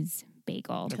cream cheese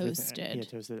bagel. Toasted. Yeah,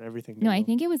 toasted. Everything. No, I bagel.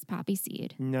 think it was poppy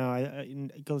seed. No,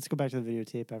 let's go back to the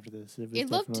videotape after this. It was It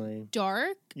looked definitely.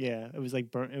 dark. Yeah, it was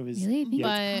like burnt. It was. Really? I think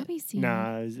But- it's poppy seed.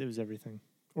 Nah, it was everything.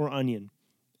 Or onion.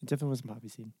 It definitely wasn't poppy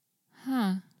seed.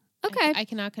 Huh. Okay. I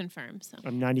cannot confirm. So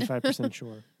I'm 95%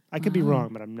 sure. I could be Wow. wrong,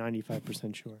 but I'm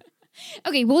 95% sure.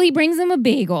 Okay, well, he brings him a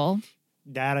bagel,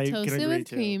 That I can toasted agree with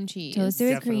to. cream cheese. toasted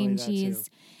with Definitely cream that too. cheese.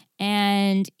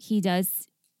 And he does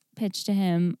pitch to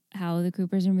him how the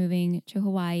Coopers are moving to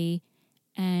Hawaii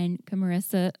and can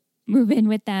Marissa move in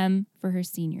with them for her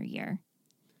senior year.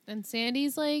 And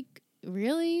Sandy's like,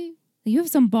 really? You have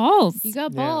some balls. You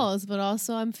got Yeah. balls, but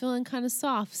also I'm feeling kind of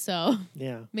soft. So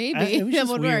Yeah. maybe It was that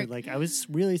just would weird. work. Like, I was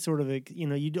really sort of,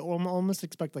 you'd almost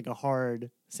expect like a hard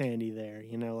Sandy there,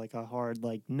 like a hard,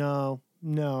 like, no.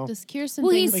 Just Kirsten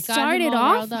Well, he things got him started all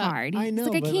off riled up. hard. I He's know,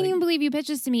 like, I but, can't like- even believe you pitched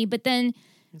this to me. But then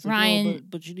He's Ryan- like,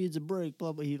 but she needs a break.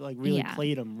 Blah blah. He like really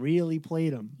played him. Really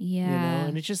played him. Yeah. You know,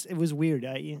 and it was weird.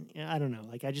 I don't know.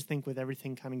 Like I just think with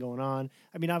everything kind of going on.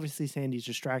 I mean, obviously Sandy's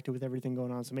distracted with everything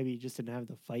going on, so maybe he just didn't have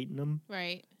the fight in him.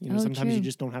 Right. You know, Oh, sometimes true. you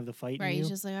just don't have the fight in Right. you. He's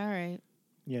just like, all right.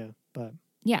 Yeah, but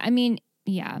Yeah, I mean,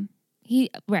 yeah. He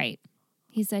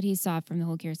said he saw it from the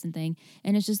whole Kirsten thing,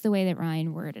 and it's just the way that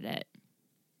Ryan worded it.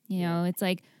 You know, it's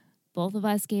like both of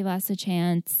us gave us a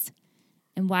chance,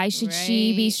 and why should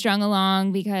she be Right. strung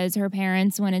along because her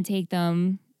parents want to take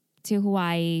them to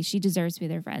Hawaii? She deserves to be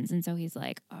their friends, and so he's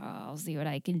like, "Oh, I'll see what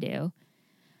I can do."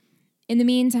 In the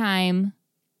meantime,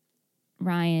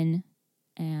 Ryan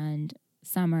and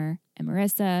Summer and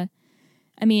Marissa.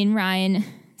 I mean, Ryan,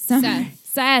 Summer,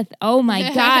 Seth. Oh my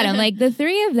God! I'm like the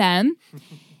three of them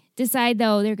decide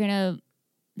though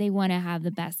they want to have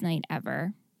the best night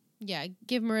ever. Yeah.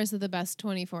 Give Marissa the best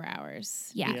 24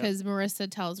 hours. Yeah. Because Marissa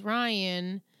tells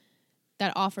Ryan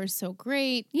that offer's so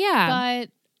great, Yeah,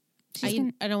 but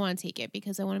I don't want to take it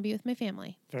because I want to be with my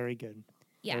family. very good.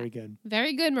 yeah, Very good.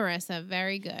 Very good, Marissa.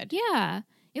 Very good. yeah.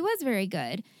 It was very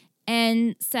good.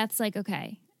 And Seth's like,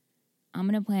 okay, I'm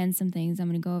gonna plan some things. I'm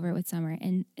gonna go over it with Summer,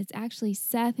 and it's actually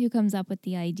Seth who comes up with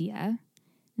the idea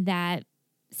that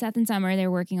Seth and Summer,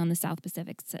 they're working on the South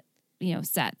Pacific,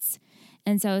 sets.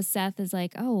 And so Seth is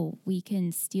like, oh, we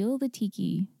can steal the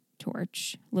tiki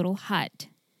torch little hut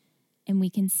and we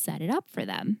can set it up for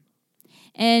them.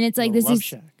 And it's like, Little this love is,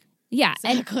 shack. yeah.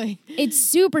 And Exactly. it's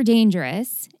super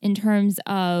dangerous in terms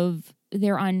of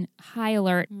they're on high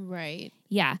alert. Right.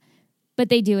 Yeah. But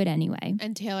they do it anyway.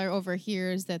 And Taylor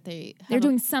overhears that they're doing They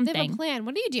have something. a plan.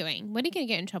 What are you doing? What are you going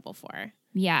to get in trouble for?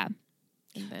 Yeah.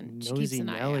 And then she keeps Nosy an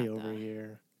eye Nelly out. over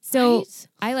here. So Right?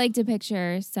 I like to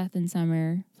picture Seth and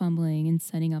Summer fumbling and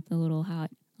setting up the little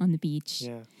hut on the beach.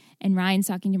 Yeah. And Ryan's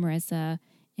talking to Marissa,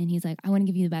 and he's like, I want to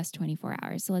give you the best 24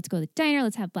 hours. So let's go to the diner.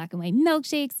 Let's have black and white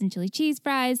milkshakes and chili cheese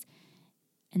fries.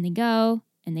 And they go,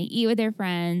 and they eat with their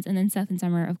friends. And then Seth and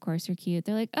Summer, of course, are cute.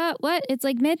 They're like, oh, what? It's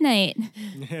like midnight.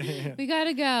 We got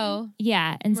to go.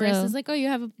 Yeah. And Marissa's so like, oh, you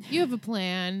have a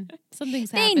plan.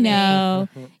 Something's they happening. know.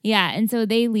 Yeah. And so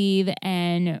they leave,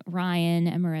 and Ryan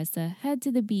and Marissa head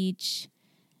to the beach,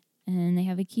 and they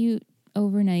have a cute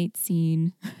overnight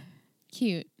scene.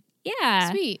 Cute. Yeah.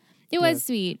 Sweet. It was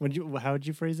sweet. How would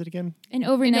you phrase it again? An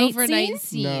overnight, An overnight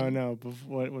scene? scene. No,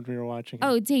 before when we were watching it.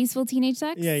 Oh, tasteful teenage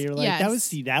sex? Yeah, you're like, Yes.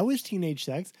 that was teenage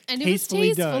sex. And it was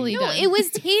Tastefully tastefully done. No, it was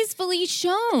tastefully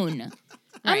shown.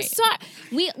 I'm Right.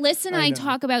 sorry. Listen, I know.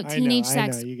 talk about I know, teenage I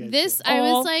sex. know, you guys This do. I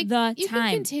all was like, the you time.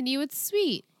 can continue. It's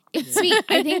sweet. It's sweet.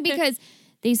 I think because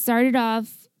they started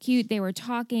off cute. They were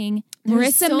talking.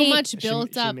 There's Marissa so made much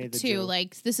built she up made the too. joke.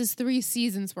 Like this is 3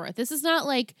 seasons worth. This is not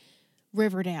like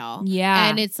Riverdale. Yeah.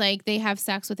 And it's like they have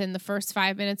sex within the first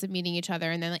 5 minutes of meeting each other,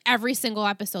 and then like every single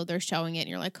episode they're showing it, and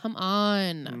you're like, come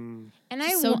on. and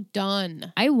It's so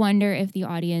done. I wonder if the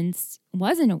audience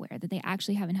wasn't aware that they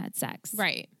actually haven't had sex.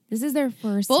 Right. This is their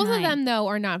first Both time. of them though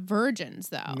are not virgins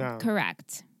though. No.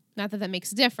 Correct. Not that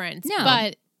makes a difference. No.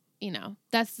 But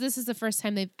this is the first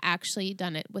time they've actually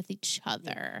done it with each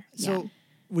other. So,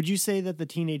 would you say that the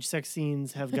teenage sex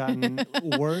scenes have gotten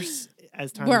worse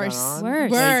as time Worse. gone on?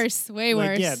 Worse. Worse. Way Like,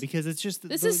 worse. yeah, because it's just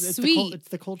This is it's sweet. it's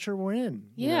the culture we're in.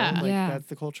 you Yeah. know? Like, Yeah. that's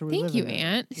the culture we Thank live you, in. now.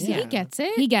 Aunt. See, Yeah. he gets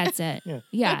it. He gets it. Yeah.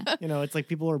 Yeah. You know, it's like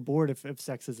people are bored if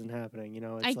sex isn't happening. You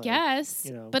know, it's I like, guess.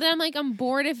 you know. But then I'm like, I'm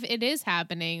bored if it is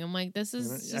happening. I'm like, this is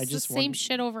I just the just same want-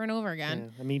 shit over and over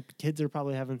again. Yeah. I mean, kids are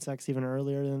probably having sex even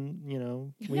earlier than we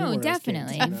No, were as kids,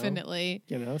 definitely. you know? Definitely.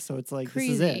 You know, so it's like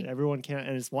Crazy. this is it. Everyone can,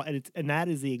 and that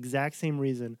is the exact same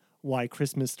reason why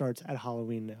Christmas starts at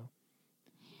Halloween now.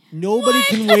 Nobody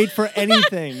can wait for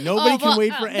anything. Nobody can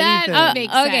wait for that anything.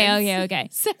 makes Okay, sense. okay.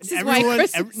 Sex is why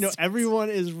Christmas. Everyone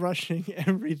is rushing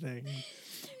everything.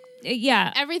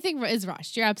 Yeah. Everything is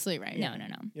rushed. You're absolutely right. No.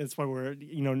 That's why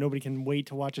nobody can wait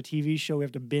to watch a TV show. We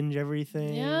have to binge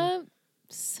everything. Yeah.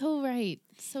 So right.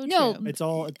 So No. true. It's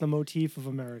the motif of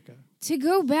America. To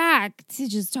go back to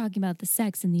just talking about the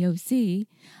sex in the OC,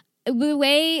 the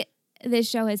way this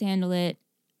show has handled it,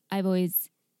 I've always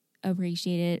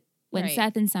appreciated. When Right.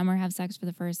 Seth and Summer have sex for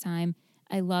the first time,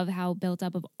 I love how built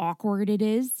up of awkward it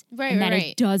is. Right, and that right.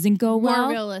 it doesn't go well.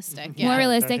 More realistic. More Yeah.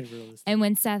 realistic. Very realistic. And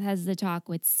when Seth has the talk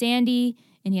with Sandy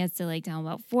and he has to tell him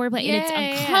about foreplay, and it's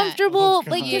Yeah. uncomfortable. Oh,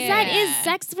 Like, because that is Yeah.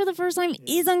 sex for the first time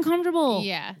is uncomfortable.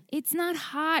 Yeah. It's not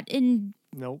hot, and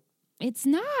Nope. it's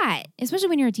not, especially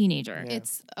when you're a teenager. Yeah.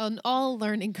 It's an all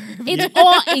learning curve. It's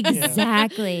all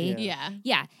exactly. Yeah. Yeah.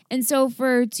 Yeah. And so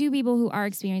for two people who are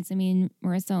experienced, I mean,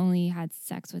 Marissa only had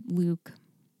sex with Luke.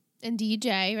 And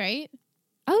DJ, right?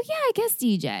 Oh, yeah, I guess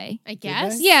DJ. I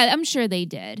guess. they? Yeah, I'm sure they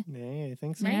did. Yeah, I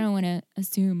think I so. mean, I don't want to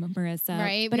assume Marissa.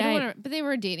 Right. But But they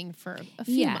were dating for a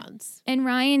few Yeah. months. And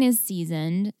Ryan is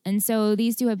seasoned. And so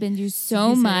these two have been through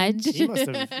so Seasoned.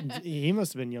 much. He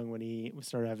must have been young when he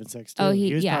started having sex too. Oh,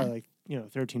 he was yeah. probably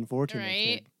like 13, 14. that Right.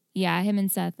 kid. Yeah, him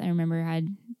and Seth, I remember,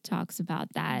 had talks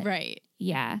about that. Right.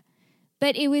 Yeah.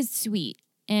 But it was sweet.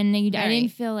 And I Right. didn't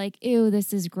feel like, ew,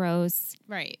 this is gross.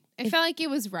 Right. I felt like it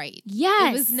was right. Yes.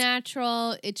 It was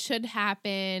natural. It should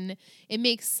happen. It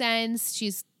makes sense.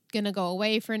 She's going to go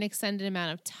away for an extended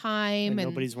amount of time. And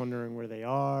nobody's wondering where they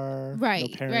are. Right,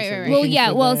 No parents right, are right, right. Well, looking yeah.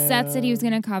 for Well, them. Seth said he was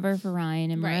going to cover for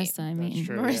Ryan and Right. Marissa. I That's mean,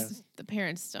 true. Marissa, the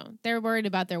parents don't. They're worried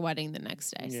about their wedding the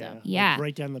next day. Yeah. So Like, Yeah.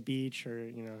 right down the beach,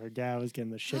 or her dad was getting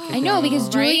the shit. I know, because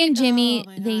kicked out of him. Julie and Jimmy, Oh,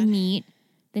 my they God. meet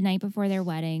the night before their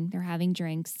wedding. They're having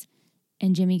drinks,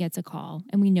 and Jimmy gets a call,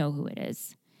 and we know who it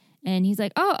is. And he's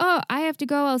like, oh, I have to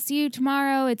go. I'll see you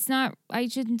tomorrow. I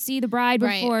shouldn't see the bride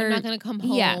right. before. I'm not going to come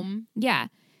home. Yeah. Yeah.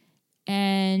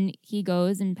 And he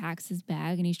goes and packs his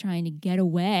bag, and he's trying to get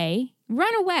away,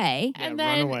 run away. Yeah, And run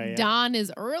then away, yeah. Don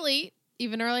is early,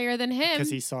 even earlier than him.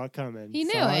 Because he saw it coming. He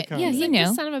knew Saw it. coming. Yeah, He's he like, knew.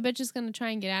 This son of a bitch is going to try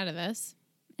and get out of this.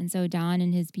 And so Don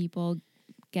and his people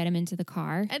get him into the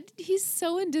car. And he's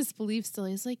so in disbelief still.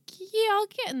 He's like, yeah, I'll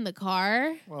get in the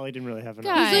car. Well, he didn't really have an.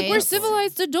 Guys. option He's like, at We're that point.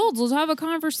 civilized adults. Let's have a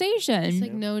conversation. It's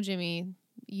like, Yeah. no, Jimmy,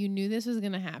 you knew this was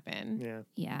going to happen. Yeah.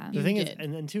 Yeah. The You thing did. is,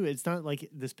 and then too, it's not like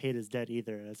this paid his debt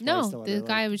either. That's why he No, still had the to,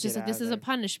 guy like, was just get like, this out of is a there.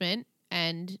 punishment,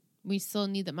 and we still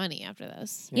need the money after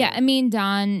this. Yeah, I mean,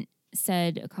 Don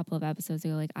said a couple of episodes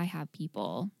ago, like, I have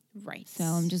people, Right. so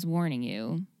I'm just warning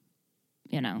you,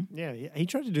 Yeah, he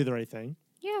tried to do the right thing.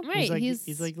 Yeah, Right.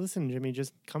 He's like, listen, Jimmy,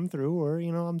 just come through, or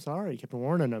I'm sorry. Kept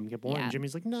warning him. Yeah.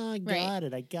 Jimmy's like, no, I got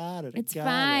it. I got it. It's I got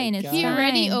fine, It, I it's got He it."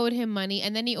 already fine. owed him money,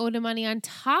 and then he owed him money on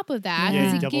top of that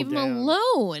Yeah, because he he gave him doubled a down.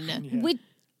 loan. Yeah. With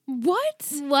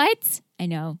What? what? I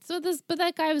know. But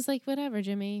that guy was like, whatever,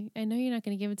 Jimmy. I know you're not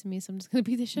going to give it to me, so I'm just going to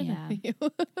beat the shit out of you.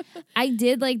 I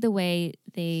did like the way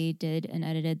they did and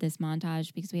edited this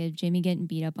montage because we have Jimmy getting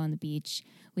beat up on the beach.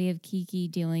 We have Kiki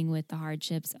dealing with the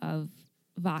hardships of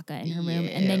vodka in her room,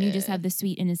 and then you just have the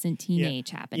sweet innocent teenage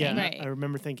happening. Yeah, Right. I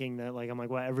remember thinking that, I'm like,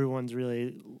 wow, everyone's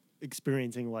really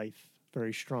experiencing life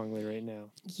very strongly right now.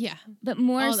 Yeah. But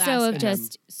more All so of aspects.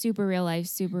 just super real life,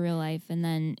 and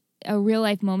then a real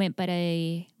life moment, but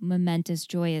a momentous,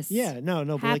 joyous. Yeah, no,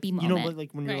 but Happy but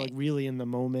moment. when you're Right. really in the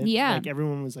moment. Yeah. Like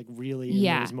everyone was really in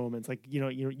Yeah. those moments. Like you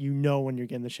know when you're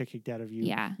getting the shit kicked out of you.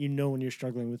 Yeah. You know when you're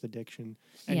struggling with addiction,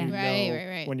 and Yeah. you Right, know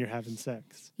right. when you're having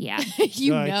sex. Yeah.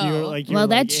 You Like, know. you're, like, you're, Well,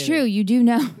 like, that's in true. it. You do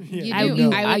know. Yeah, You I, do.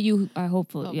 you, I are would- you are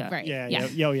hopeful. Oh, yeah. right. Yeah, Yeah.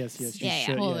 yeah. Oh, yes. You Yeah,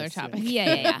 should, Whole other yes, topic.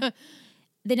 Yeah.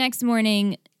 The next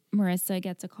morning, Marissa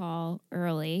gets a call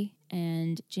early,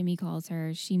 and Jimmy calls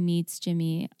her. She meets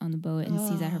Jimmy on the boat and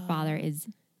sees that her father is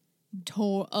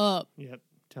Tore up. Yep.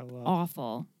 Tell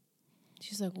awful.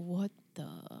 She's like, what the?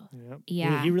 Yep.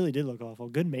 Yeah. He really did look awful.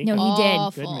 Good makeup. No, he did.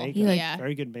 Awful. Good makeup. He looked- yeah.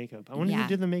 Very good makeup. I wonder Yeah. who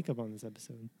did the makeup on this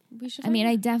episode. We should. I mean,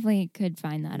 I definitely could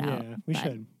find that out. Yeah, we but-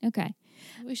 should. Okay.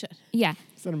 We should. Yeah.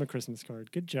 Send him a Christmas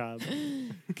card. Good job.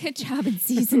 Good job in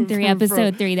season 3, From-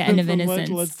 episode 3, The End of from Innocence.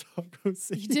 Let's talk.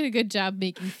 You did a good job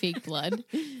making fake blood.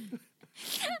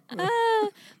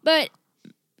 But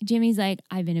Jimmy's like,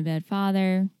 I've been a bad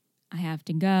father. I have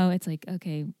to go. It's like,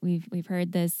 okay, we've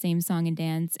heard this same song and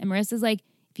dance. And Marissa's like,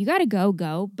 if you gotta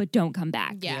go, but don't come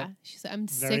back. Yeah. Yeah. She's like, I'm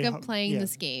Very sick of hard- playing yeah.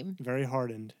 this game. Very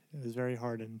hardened. It was very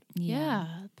hardened. Yeah.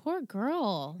 Poor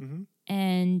girl. Mm-hmm.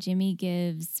 And Jimmy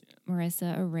gives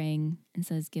Marissa a ring and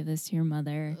says, give this to your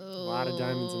mother. A lot of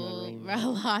diamonds in that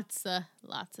ring. Lots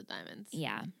of diamonds.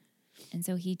 Yeah. And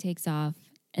so he takes off.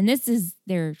 And this is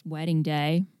their wedding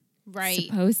day. Right.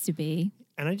 Supposed to be.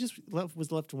 And I just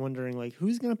was left wondering,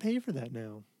 who's going to pay for that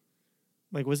now?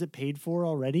 Was it paid for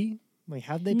already?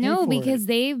 How'd they pay No, for because it?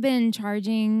 they've been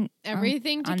charging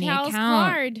Everything to on the Cal's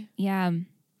account. card. Yeah.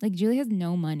 Like Julie has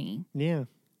no money. Yeah.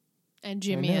 And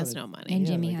Jimmy know has that- no money. And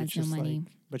Yeah, Jimmy it's has no just money.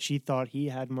 but she thought he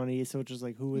had money, so it's just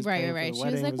who was Right, paying right, for the right.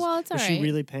 She was wedding? like, well, it's all was she right.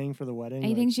 really paying for the wedding?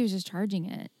 I think she was just charging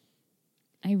it.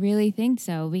 I really think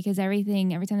so because every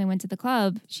time they went to the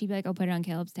club, she'd be like, "Oh, put it on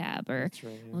Caleb's tab," or That's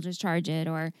right, yeah. "We'll just charge it,"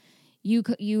 or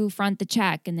 "You front the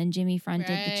check," and then Jimmy fronted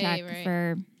the Right, check right.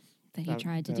 for that he That-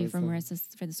 tried to that do was for the-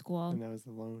 Marissa for the school. And that was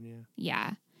the loan,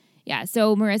 yeah. Yeah.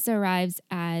 So Marissa arrives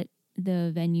at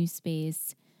the venue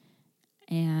space,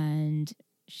 and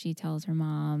she tells her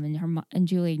mom, and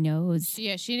Julie knows. She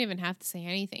didn't even have to say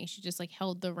anything. She just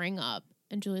held the ring up.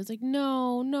 And Julia's like,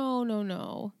 no, no, no,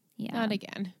 no. Yeah. Not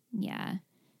again. Yeah.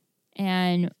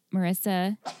 And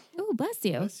Marissa, oh, bless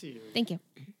you. Bless you. Thank you.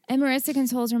 And Marissa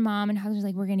consoles her mom and hugs her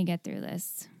like, we're going to get through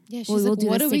this. Yeah, she's we'll like, do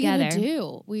what this are we together. gonna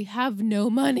do? We have no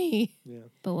money. Yeah.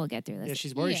 But we'll get through this. Yeah,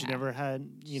 she's worried. She Yeah. never had,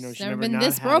 she She's never never been not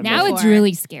this had broke Now money. it's before.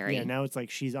 really scary. Yeah, now it's like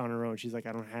she's on her own. She's like,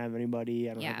 I don't have anybody.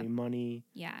 I don't have Yeah. any money.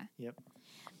 Yeah. Yep.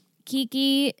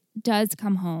 Kiki does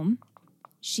come home.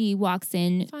 She walks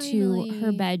in to her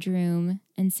Finally. bedroom,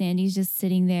 and Sandy's just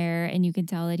sitting there, and you can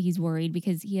tell that he's worried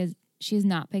because she has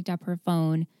not picked up her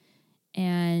phone,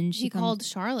 and she He called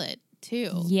Charlotte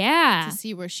too. Yeah, To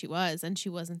see where she was, and she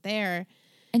wasn't there.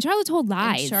 and Charlotte told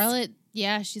lies. And Charlotte,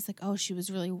 she's like, oh, she was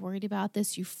really worried about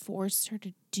this. You forced her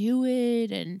to do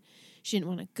it, and she didn't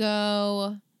want to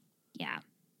go. Yeah,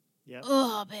 Yep.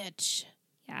 Oh, bitch.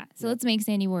 yeah. So Yep. let's make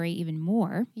Sandy worry even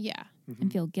more Yeah.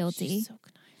 and feel guilty. She's so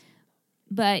conniving.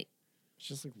 But It's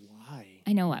just like, why?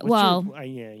 I know what. What's Well, your-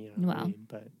 yeah, you know what I well. mean,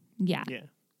 but yeah, yeah.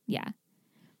 yeah.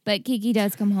 But Kiki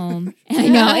does come home. I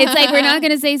know it's like we're not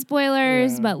going to say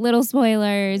spoilers, Yeah. but little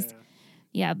spoilers. Yeah.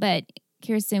 Yeah, but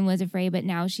Kirsten was afraid, but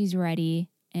now she's ready.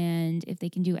 And if they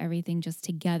can do everything just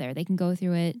together, they can go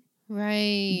through it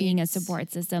Right. being a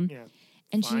support system. Yeah.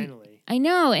 And Finally. I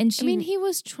know, and she, I mean, he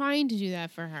was trying to do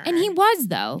that for her. and he was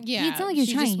though. Yeah. It's not like he was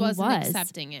she trying. just wasn't he was.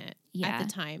 accepting it Yeah. at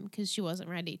the time because she wasn't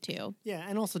ready to. Yeah,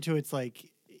 and also too, it's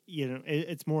like, you know,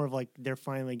 it's more of like they're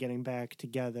finally getting back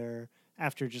together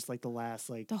after just like the last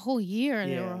like The whole year,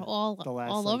 they Yeah, were all the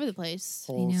last, all like, over the place.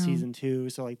 whole know. season 2.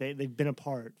 So like they've been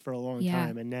apart for a long Yeah.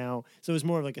 time, and now so it's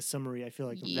more of like a summary. I feel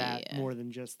like of that Yeah. more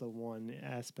than just the one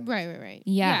aspect. Right.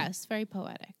 Yeah. Yes, very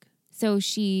poetic. So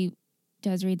she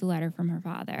does read the letter from her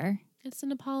father. It's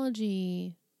an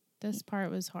apology. This part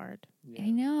was hard. Yeah. I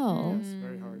know. It's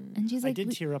very hard. And she's I like,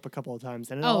 did tear up a couple of times,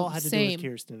 and it Oh, all had to do same. with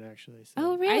Kirsten actually. So.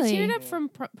 oh, I really? teared up Yeah. from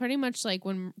pretty much like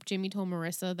when Jimmy told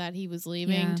Marissa that he was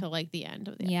leaving Yeah. to like the end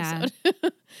of the Yeah.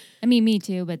 episode. I mean, me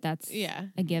too, but that's Yeah.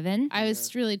 a given. I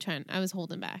was really trying. I was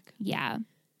holding back. Yeah.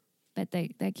 But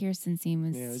that Kirsten scene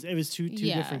was, Yeah, it was two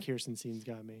Yeah. different Kirsten scenes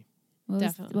got me.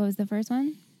 Definitely. what was the first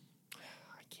one?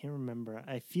 I can't remember.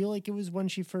 I feel like it was when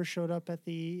she first showed up at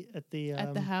the At the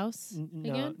house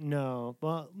again? No.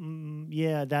 Well,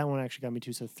 yeah, that one actually got me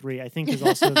too. So 3. I think is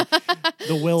also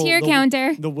the will Tear the,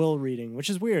 counter. the will reading, which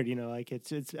is weird. You know, like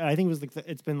it's. I think it was like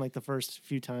it's been like the first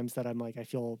few times that I'm like I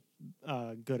feel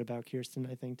good about Kirsten.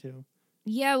 I think too.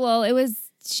 Yeah, well,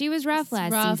 she was rough It's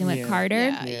last rough. season with Yeah. Carter.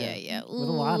 Yeah. With a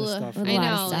lot of Ooh. stuff. With a I lot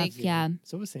know. of stuff, Like, yeah.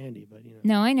 So was Sandy, but you know.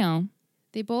 No, I know.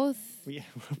 they both.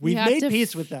 We've have made to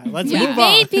peace with that. Let's Yeah. move We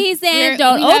on. made peace and We're-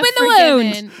 don't we have open the wound.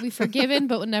 forgiven. We've forgiven,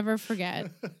 but we'll never forget.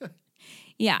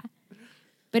 Yeah.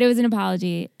 But it was an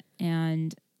apology,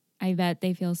 and I bet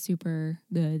they feel super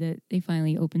good that they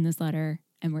finally opened this letter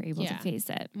and were able Yeah. to face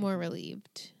it. More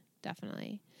relieved,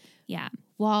 definitely. Yeah.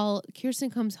 While Kirsten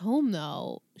comes home,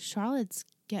 though, Charlotte's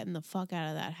getting the fuck out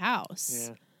of that house.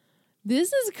 Yeah.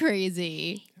 This is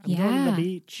crazy. I'm going to Yeah. the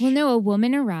beach. Well, no, a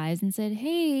woman arrives and said,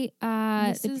 "Hey,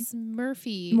 Mrs.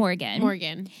 Murphy.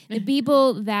 Morgan, the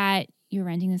people that you're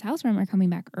renting this house from are coming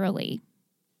back early.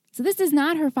 So this is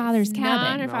not her father's It's cabin.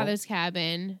 Not her No. father's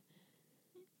cabin.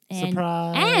 and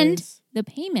Surprise. and the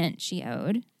payment she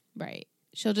owed. Right.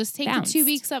 She'll just take Bounced. the 2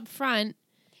 weeks up front.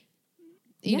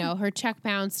 You Yeah. know, her check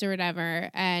bounced or whatever.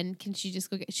 And can she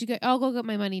just I'll go get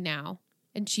my money now.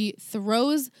 And she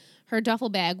throws her duffel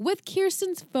bag with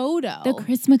Kirsten's photo The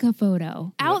Chrismica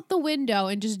photo. out the window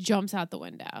and just jumps out the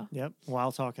window Yep.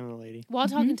 While talking to the lady. while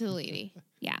talking to the lady.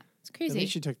 Yeah. It's At crazy.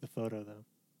 least she took the photo though.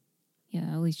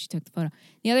 Yeah, at least she took the photo.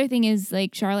 The other thing is,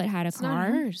 like, Charlotte had a It's not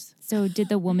car. hers. So did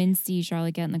the woman see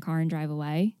Charlotte get in the car and drive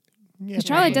away? Yeah, Because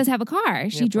Charlotte Right. does have a car.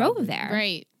 She Yeah, drove probably. there.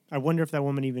 Right. I wonder if that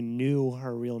woman even knew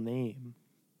her real name.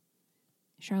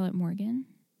 Charlotte Morgan.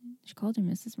 She called her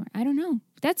Mrs. Morgan. I don't know.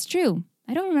 That's true.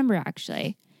 I don't remember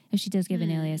actually if she does give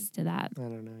an alias to that. I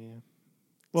don't know. Yeah.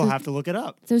 We'll have to look it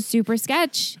up. So super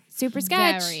sketch. Super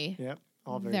sketch. Very, Yep.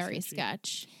 All very sketchy.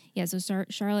 sketch. Yeah, so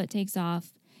Charlotte takes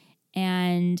off,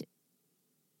 and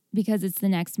because it's the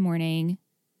next morning,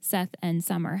 Seth and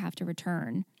Summer have to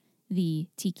return the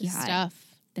tiki The hut. stuff.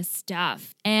 The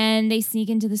stuff. And they sneak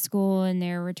into the school and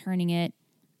they're returning it.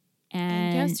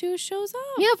 And And guess who shows up?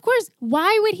 yeah, of course.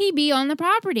 Why would he be on the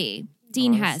property?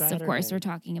 Dean On a Hess, of course, Saturday.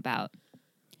 we're talking about.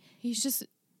 He's just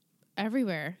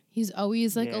everywhere. He's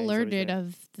always like Yeah, he's always alerted there.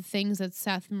 of the things that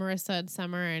Seth, Marissa, and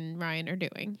Summer and Ryan are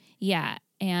doing. Yeah.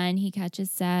 And he catches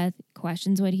Seth,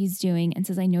 questions what he's doing, and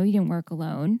says, I know you didn't work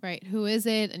alone. Right. Who is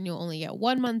it? And you'll only get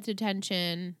 1 month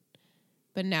detention.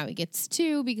 But now he gets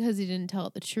 2 because he didn't tell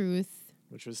the truth.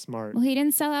 Which was smart. Well, he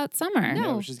didn't sell out Summer. No.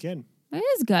 Yeah, which is good. It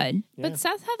is good. Yeah. But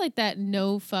Seth had like that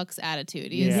no fucks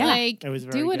attitude. He was Yeah. like, It was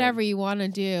very do whatever good. you want to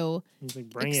do. He's like,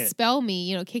 bring it. Expel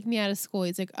me, kick me out of school.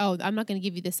 He's like, oh, I'm not going to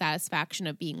give you the satisfaction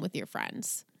of being with your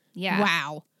friends. Yeah.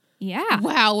 Wow. Yeah.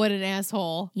 Wow, what an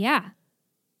asshole. Yeah.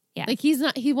 Yeah. Like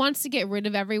he wants to get rid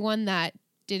of everyone that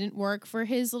didn't work for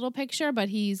his little picture, but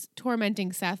he's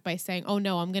tormenting Seth by saying, "Oh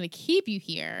no, I'm going to keep you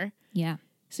here Yeah.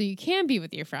 so you can be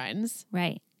with your friends."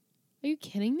 Right. Are you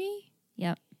kidding me?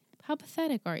 Yep. How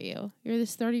pathetic are you? You're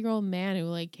this 30-year-old man who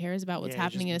like cares about what's Yeah,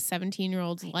 happening in a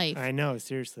 17-year-old's life. I know,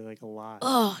 seriously, like a lot.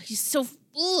 Oh, he's so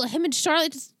him and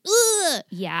Charlotte just ugh.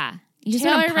 Yeah. You just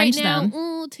Taylor want to punch right now,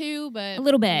 them. too, but A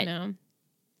little bit. You know,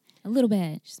 A little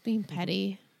bit. just being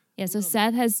petty. Yeah, so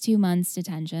Seth has 2 months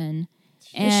detention.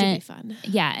 This should be fun.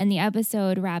 Yeah, and the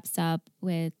episode wraps up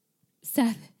with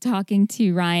Seth talking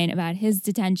to Ryan about his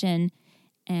detention,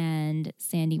 and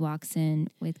Sandy walks in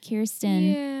with Kirsten.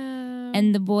 Yeah.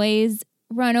 And the boys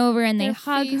run over and they Their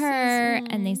hug faces, her,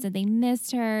 and they said they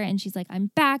missed her, and she's like,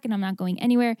 "I'm back and I'm not going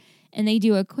anywhere." And they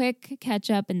do a quick catch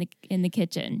up in the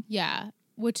kitchen. Yeah,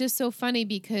 which is so funny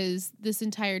because this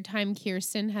entire time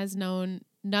Kirsten has known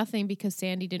nothing because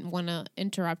Sandy didn't want to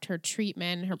interrupt her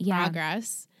treatment, her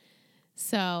progress.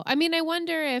 So, I mean, I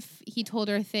wonder if he told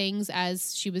her things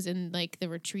as she was in like the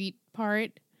retreat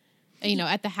part,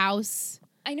 at the house.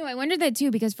 I know. I wondered that too,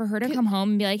 because for her to come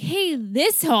home and be like, "Hey,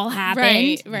 this all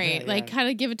happened." Right. Yeah, like kind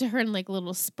of give it to her in like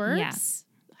little spurts.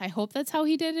 Yeah. I hope that's how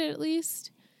he did it at least.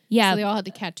 Yeah. So they all had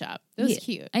to catch up. It was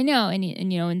cute. I know.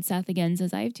 And Seth again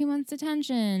says, "I have 2 months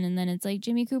detention." And then it's like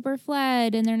Jimmy Cooper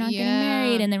fled and they're not getting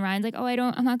married. And then Ryan's like, "Oh,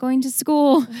 I'm not going to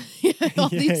school." All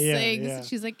these things. Yeah.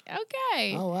 She's like,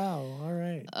 okay. Oh, wow. All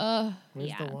right.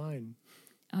 Where's the wine?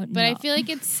 Oh, But I feel like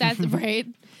it sets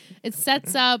It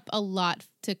sets up a lot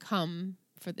to come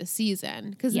for the season.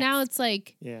 Because now it's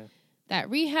like that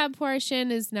rehab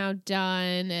portion is now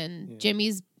done and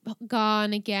Jimmy's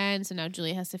gone again, so now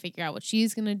Julia has to figure out what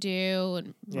she's gonna do,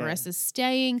 and Marissa's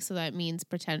staying, so that means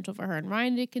potential for her and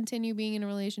Ryan to continue being in a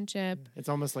relationship. It's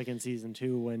almost like in season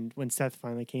 2 when Seth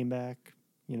finally came back,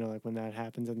 like when that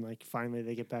happens and like finally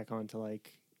they get back onto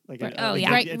like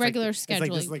regular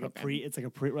scheduling. It's like a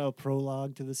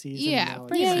prologue to the season. Yeah, now,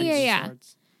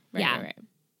 Starts. Right.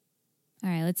 All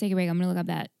right, let's take a break. I'm gonna look up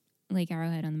that Lake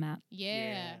Arrowhead on the map.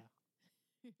 Yeah.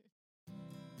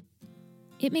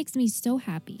 It makes me so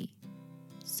happy,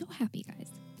 guys,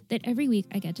 that every week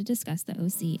I get to discuss the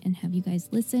OC and have you guys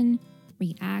listen,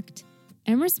 react,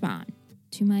 and respond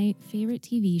to my favorite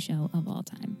TV show of all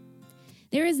time.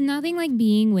 There is nothing like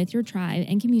being with your tribe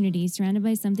and community surrounded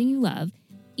by something you love,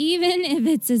 even if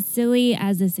it's as silly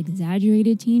as this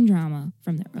exaggerated teen drama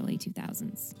from the early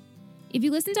 2000s. If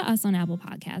you listen to us on Apple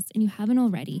Podcasts and you haven't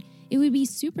already, it would be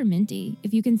super minty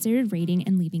if you considered rating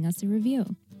and leaving us a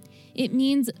review. It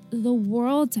means the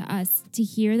world to us to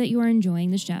hear that you are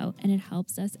enjoying the show, and it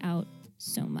helps us out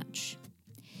so much.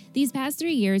 These past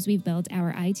 3 years, we've built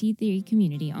our IT3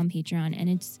 community on Patreon, and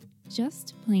it's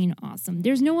just plain awesome.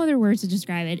 There's no other word to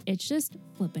describe it. It's just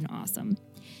flippin' awesome.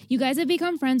 You guys have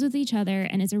become friends with each other,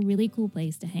 and it's a really cool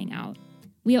place to hang out.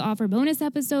 We offer bonus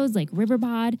episodes like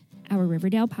Riverpod, our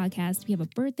Riverdale podcast. We have a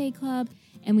birthday club,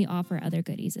 and we offer other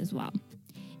goodies as well.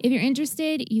 If you're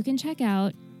interested, you can check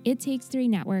out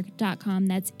ittakes3network.com.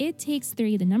 That's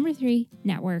ittakes3, 3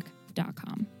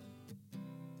 network.com.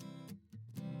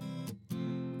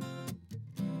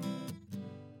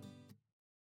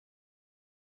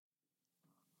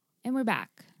 And we're back.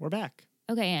 We're back.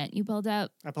 Okay, Aunt, you pulled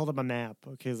up. I pulled up a map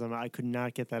because I could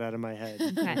not get that out of my head.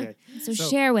 Okay. So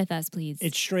share with us, please.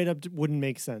 It straight up wouldn't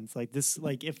make sense. Like this,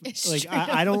 like if like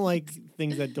I don't like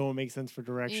things that don't make sense for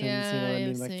directions. Yeah, you know what I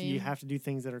mean? same. Like you have to do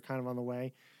things that are kind of on the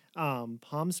way.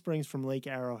 Palm Springs from Lake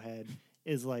Arrowhead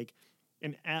is like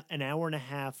an hour and a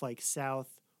half like south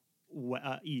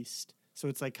east. So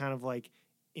it's like kind of like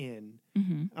in.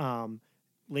 Mm-hmm.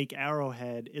 Lake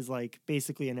Arrowhead is like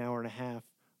basically an hour and a half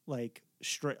like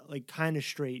straight, like kind of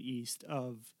straight east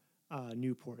of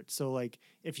Newport. So like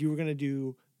if you were gonna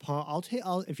do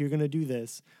if you're gonna do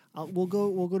this, we'll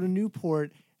go to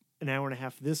Newport an hour and a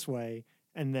half this way.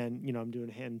 And then, I'm doing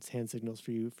hand signals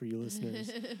for you listeners.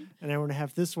 An hour and a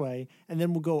half this way, and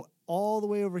then we'll go all the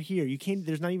way over here.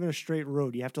 There's not even a straight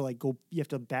road. You have to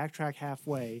backtrack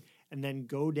halfway and then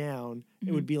go down. Mm-hmm.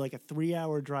 It would be like a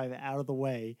 3-hour drive out of the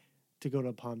way to go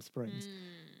to Palm Springs.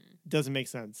 Doesn't make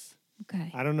sense.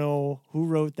 Okay. I don't know who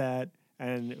wrote that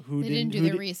and who didn't do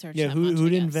the research. Yeah, who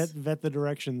didn't vet the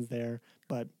directions there,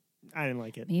 but I didn't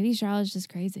like it. Maybe Charlotte's just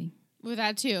crazy. With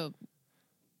that too.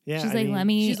 Yeah, she's like, let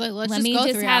me just go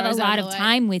have a lot of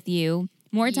time with you.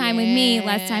 More time with me,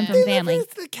 less time from family.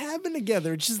 It's the cabin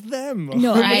together. It's just them.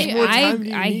 No,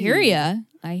 I hear you.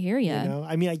 I hear you.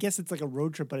 I mean, I guess it's like a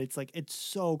road trip, but it's like it's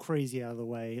so crazy out of the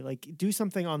way. Like, do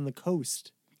something on the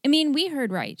coast. I mean, we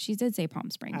heard right. She did say Palm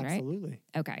Springs, right? Absolutely.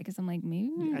 Okay, because I'm like,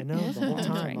 maybe. I know the whole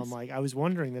time. I'm like, I was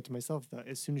wondering that to myself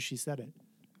as soon as she said it.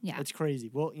 Yeah. It's crazy.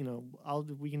 Well,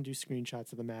 we can do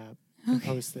screenshots of the map and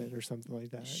post it or something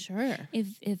like that. Sure.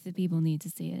 If the people need to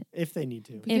see it. If they need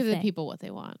to. We give the they- people what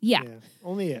they want. Yeah.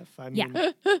 Only if. I mean,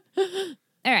 Yeah.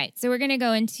 All right. So we're going to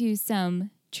go into some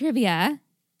trivia.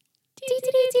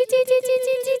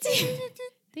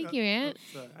 Thank you, Aunt.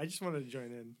 sorry. I just wanted to join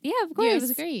in. Yeah, of course. Yeah, it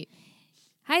was great.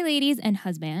 Hi, ladies and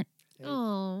husband.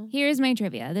 Oh. Here's my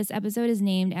trivia. This episode is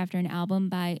named after an album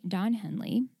by Don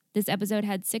Henley. This episode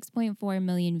had 6.4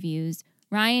 million views.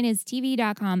 Ryan is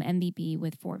TV.com MVP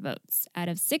with 4 votes. Out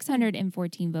of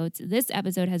 614 votes, this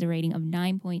episode has a rating of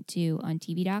 9.2 on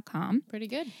TV.com. Pretty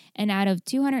good. And out of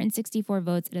 264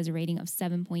 votes, it has a rating of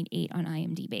 7.8 on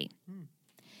IMDb.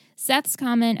 Seth's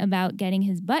comment about getting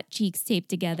his butt cheeks taped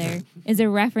together is a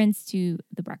reference to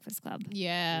The Breakfast Club.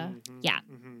 Yeah. Yeah.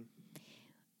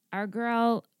 Our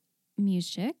girl,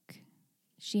 Music,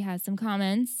 she has some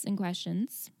comments and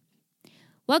questions.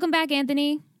 Welcome back,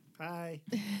 Anthony. Hi.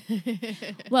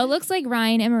 Well, it looks like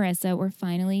Ryan and Marissa were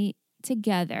finally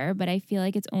together, but I feel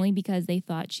like it's only because they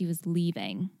thought she was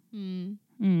leaving.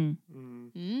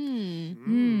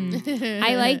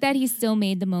 I like that he still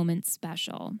made the moment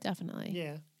special. Definitely.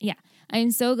 Yeah. Yeah. I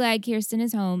am so glad Kirsten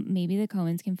is home. Maybe the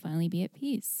Coens can finally be at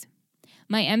peace.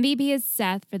 My MVP is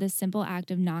Seth for the simple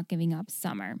act of not giving up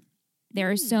Summer. There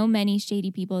are so many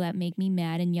shady people that make me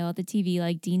mad and yell at the TV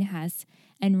like Dean Hess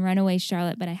and Runaway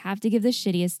Charlotte, but I have to give the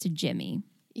shittiest to Jimmy.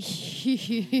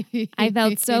 I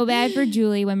felt so bad for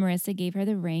Julie when Marissa gave her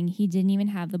the ring. He didn't even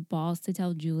have the balls to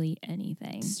tell Julie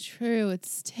anything. It's true.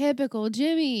 It's typical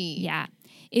Jimmy. Yeah.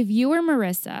 If you were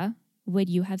Marissa, would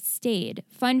you have stayed?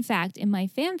 Fun fact, in my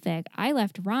fanfic, I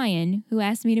left Ryan, who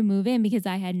asked me to move in because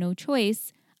I had no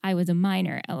choice. I was a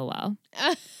minor, LOL.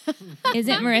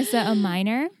 Isn't Marissa a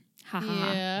minor? Ha ha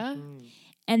ha. Yeah.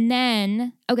 And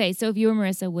then, okay, so if you were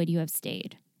Marissa, would you have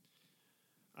stayed?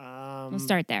 We'll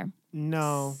start there.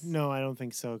 No, I don't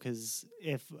think so. Because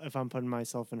if I'm putting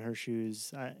myself in her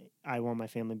shoes, I want my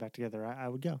family back together. I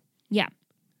would go. Yeah.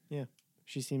 Yeah.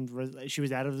 She she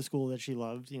was out of the school that she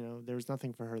loved. There was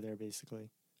nothing for her there, basically.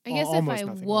 I guess if Almost I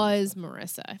nothing, was almost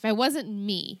Marissa, if I wasn't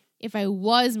me, if I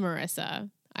was Marissa,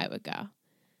 I would go.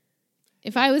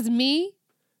 If I was me,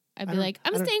 I'd be like,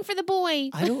 I'm staying for the boy.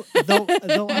 I don't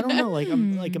though I don't know.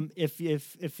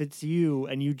 If it's you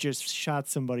and you just shot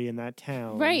somebody in that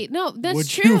town, Right. No, that's would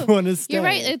true. you want to stay? You're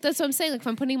right. That's what I'm saying. Like, if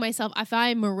I'm putting myself, if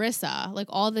I'm Marissa, like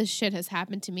all this shit has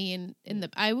happened to me,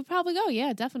 I would probably go.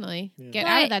 Yeah, definitely get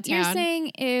out of that town. You're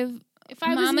saying if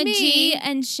I was Mama me- G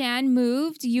and Shan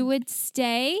moved, you would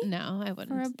stay? No, I For a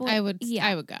wouldn't. boy- I would. yeah.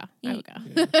 I would go. I would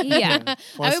go. Yeah.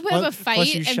 I would put up a fight plus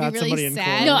you and be shot really somebody in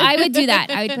sad. court. No, I would do that.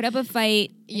 I would put up a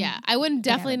fight. Yeah, I wouldn't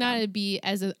definitely Yeah, I would not be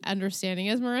as understanding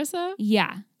as Marissa,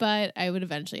 Yeah. but I would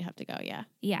eventually have to go. Yeah.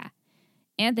 Yeah.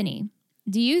 Anthony,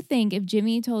 do you think if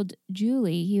Jimmy told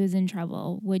Julie he was in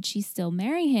trouble, would she still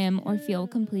marry him or feel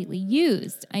completely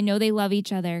used? I know they love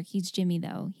each other. He's Jimmy,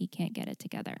 though. He can't get it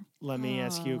together. Let me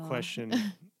ask you a question.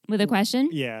 With a question?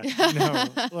 Yeah.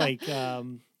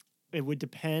 No. It would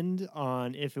depend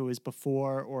on if it was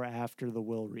before or after the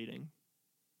will reading.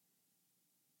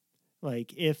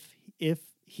 Like if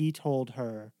he told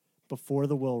her before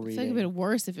the will It's reading. like a bit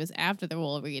worse if it's after the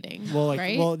will reading. Well,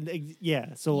 right?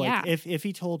 Yeah. So Yeah. if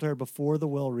he told her before the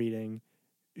will reading,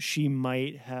 she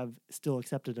might have still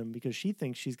accepted him because she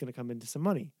thinks she's going to come into some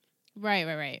money.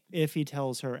 Right. If he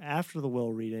tells her after the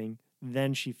will reading,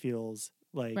 then she feels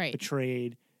like Right.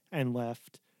 betrayed and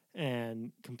left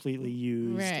and completely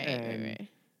used. Right.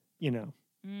 You know.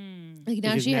 Like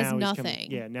now because she has he's nothing.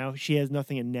 coming, now she has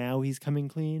nothing, and now he's coming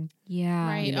clean. Yeah.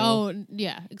 Right. You know? Oh,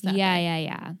 yeah. Exactly.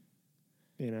 Yeah.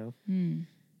 You know.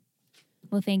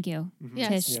 Well, thank you,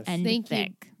 Yes. Tish Yes. and Thank you.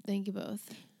 Vic. Thank you both.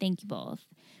 Thank you both.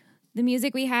 The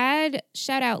music we had,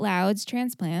 Shout Out Loud's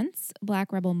Transplants,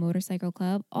 Black Rebel Motorcycle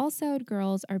Club, All South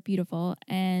Girls Are Beautiful,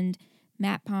 and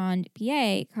Matt Pond,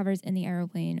 PA, covers In the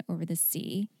Aeroplane Over the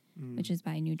Sea, which is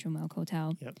by Neutral Milk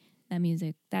Hotel. Yep.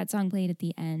 That song played at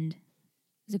the end.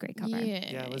 It was a great cover.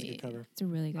 Yeah, it was a good cover. It's a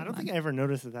really good I don't one. think I ever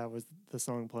noticed that was the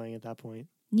song playing at that point.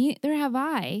 Neither have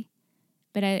I,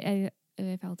 but I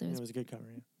felt it It was was a good cover,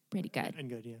 yeah. pretty good. And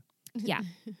good, yeah. Yeah.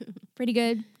 Pretty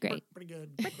good. Great. Pretty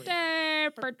good. Pretty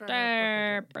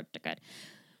good.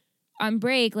 On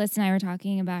break, Liz and I were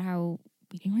talking about how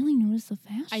we didn't really notice the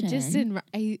fashion. I just didn't.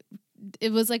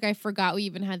 It was like I forgot we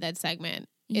even had that segment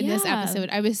in this Yeah. episode.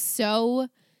 I was so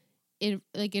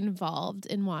involved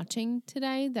in watching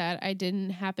today that I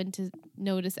didn't happen to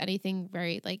notice anything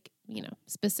very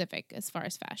specific as far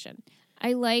as fashion.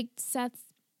 I liked Seth's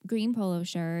green polo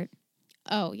shirt.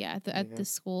 Oh yeah, at the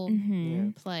school Mm-hmm.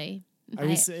 Yeah. play. I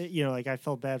was, like I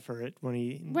felt bad for it when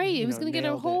he It was gonna get a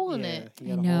nailed hole in Yeah, it. he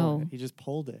got I a hole know. in it. He just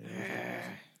pulled it.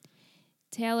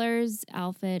 Taylor's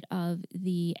outfit of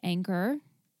the anchor.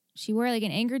 She wore like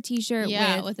an anchor t-shirt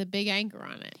with a big anchor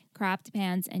on it. cropped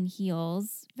pants and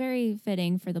heels. Very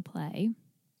fitting for the play.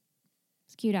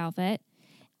 It's a cute outfit.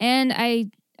 And I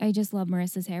just love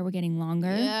Marissa's hair. We're getting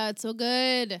longer. Yeah, it's so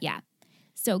good. Yeah.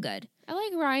 So good. I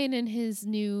like Ryan in his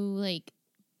new like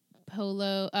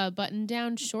polo button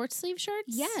down short sleeve shirts.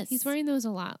 Yes. He's wearing those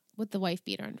a lot with the wife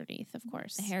beater underneath, of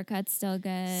course. The haircut's still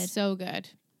good. So good.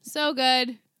 So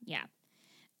good. Yeah.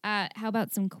 How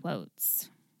about some quotes?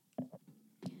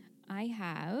 I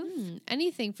have.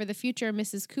 Anything for the future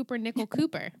Mrs. Cooper Nickel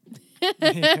Cooper. That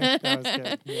was good. Yeah,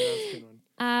 that was a good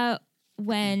one.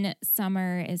 When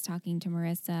Summer is talking to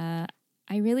Marissa,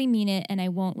 I really mean it and I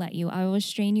won't let you. I will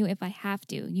restrain you if I have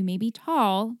to. You may be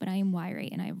tall, but I am wiry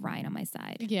and I have Ryan on my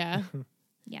side. Yeah.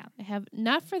 Yeah. I have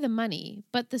not for the money,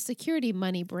 but the security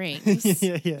money brings.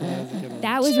 yeah, that was a good one.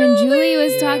 That was when Julie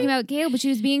was talking about Gail, but she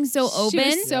was being so open. She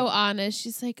was so honest.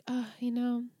 She's like,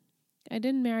 I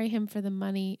didn't marry him for the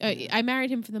money. I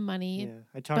married him for the money. Yeah,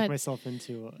 I talked myself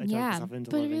into. But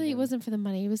But really, it wasn't for the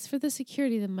money. It was for the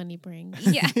security the money brings.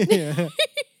 Yeah. yeah.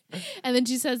 And then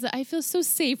she says, I feel so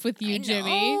safe with you, Jimmy.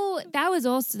 Oh, that was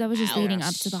just leading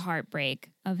up to Ouch. the heartbreak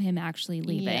of him actually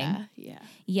leaving. Yeah.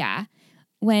 Yeah.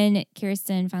 When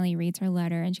Kirsten finally reads her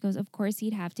letter and she goes, of course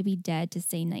he'd have to be dead to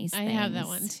say nice I things. have that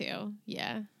one too.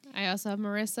 Yeah. I also have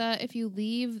Marissa. If you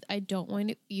leave, I don't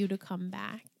want you to come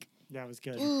back. That was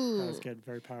good. Ooh. That was good.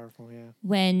 Very powerful. Yeah.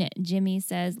 When Jimmy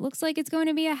says, looks like it's going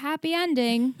to be a happy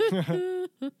ending.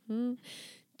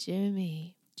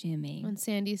 Jimmy. Jimmy. When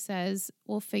Sandy says,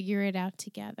 we'll figure it out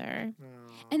together.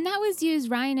 And that was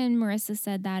used. Ryan and Marissa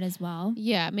said that as well.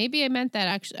 Yeah, maybe I meant that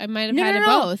actually. I might have No, had no, it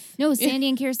no. both. No, Sandy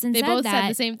and Kirsten They said both that. said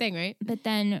the same thing, right? But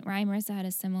then Ryan and Marissa had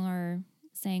a similar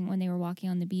saying when they were walking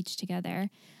on the beach together.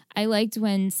 I liked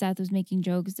when Seth was making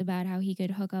jokes about how he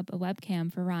could hook up a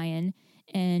webcam for Ryan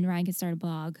and Ryan could start a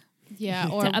blog Yeah,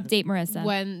 or to update Marissa.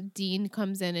 when Dean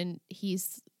comes in and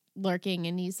he's lurking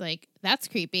and he's like, that's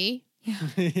creepy.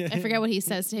 I forget what he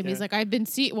says to him. He's like, I've been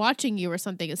watching you or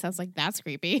something. It sounds like that's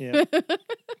creepy.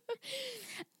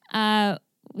 Yeah.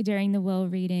 During the will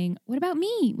reading, what about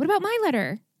me? What about my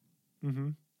letter? Mm-hmm.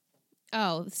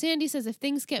 Oh, Sandy says if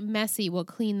things get messy, we'll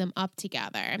clean them up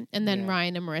together. And then Yeah.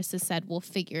 Ryan and Marissa said, we'll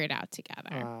figure it out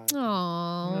together. Uh,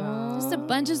 Aww. Just a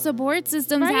bunch of support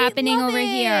systems happening over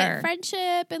here.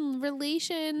 Friendship and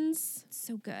relations.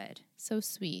 So good. So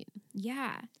sweet.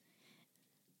 Yeah.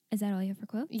 Is that all you have for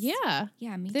quotes? Yeah.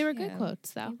 Yeah, me They were too. good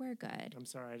quotes, though. They were good. I'm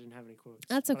sorry, I didn't have any quotes.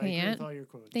 That's but I okay, agree Aunt. with all your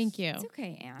quotes. Thank you. It's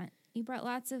okay, Aunt. You brought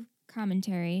lots of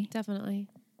commentary Definitely.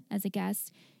 as a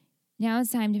guest. Now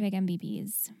it's time to pick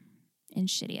MVPs and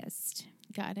shittiest.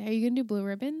 God, are you going to do blue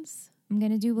ribbons? I'm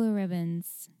going to do blue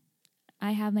ribbons.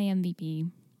 I have my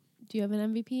MVP. Do you have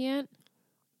an MVP, Aunt?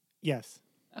 Yes.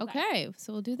 Okay,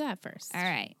 so we'll do that first. All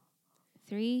right.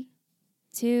 3,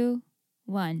 2,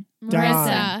 1. Dawn.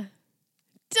 Marissa.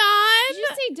 Dawn! Did you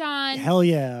say Dawn? Hell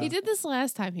yeah. He did this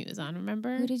last time he was on,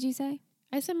 remember? Who did you say?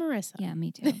 I said Marissa. Yeah,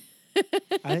 me too.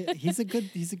 He's a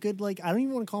good, like, I don't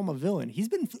even want to call him a villain. He's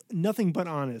been nothing but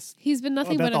honest He's been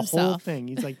nothing about but the himself. whole thing.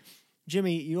 He's like,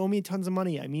 Jimmy, you owe me tons of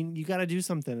money. I mean, you got to do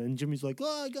something. And Jimmy's like,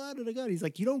 oh, I got it. He's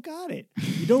like, you don't got it.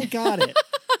 You don't got it.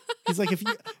 He's like, if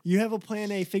you have a plan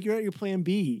A, figure out your plan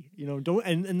B. Don't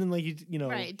and then like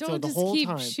Right. so Don't the just whole keep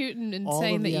time, shooting and all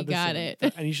saying of that the you got episode,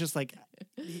 it. and he's just like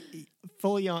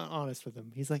fully honest with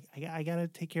him. He's like, I gotta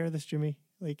take care of this, Jimmy.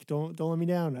 Like, don't let me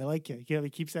down. I like you. He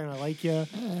keeps saying, I like you.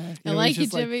 I like you,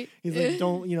 he's just like- Jimmy. He's like,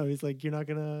 don't, he's like, you're not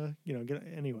gonna, get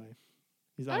anyway.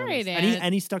 He's All honest. right, and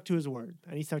Aunt. he stuck to his word.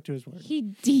 He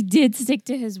did stick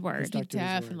to his He word. stuck to his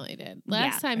word. Definitely did.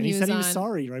 Last time And he he was said he on, was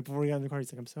sorry right before he got in the car.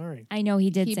 He's like, I'm sorry. I know he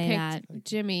did he say picked that.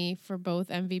 Jimmy for both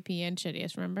MVP and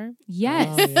shittiest, remember? Yes,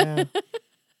 Oh, yeah.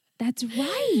 that's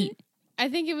right. I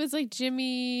think it was like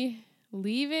Jimmy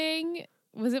leaving.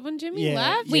 Was it when Jimmy Yeah,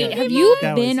 left? yeah. Wait, have That you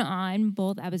was- been on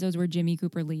both episodes where Jimmy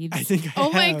Cooper leaves? I think I Oh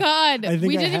my have. God. I think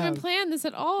We I didn't even have. plan this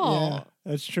at all. Yeah,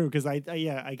 that's true. Because I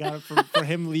got it for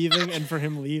him leaving and for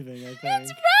him leaving, I think.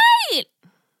 That's right.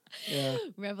 Yeah.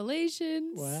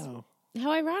 Revelations. Wow.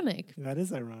 How ironic. That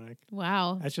is ironic.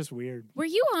 Wow. That's just weird. Were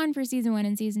you on for season 1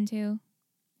 and season 2?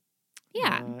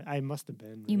 Yeah, I must have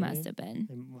been. you right? must have been.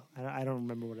 I don't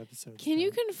remember what episode. Can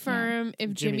you confirm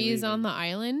if Jimmy Jimmy is on leaving. the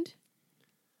island?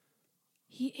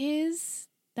 He is.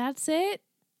 That's it.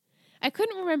 I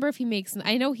couldn't remember if he makes.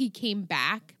 I know he came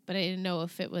back, but I didn't know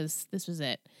if this was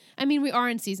it. I mean, we are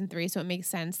in season 3, so it makes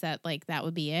sense that like that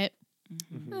would be it.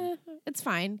 It's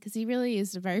fine because he really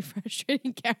is a very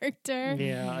frustrating character.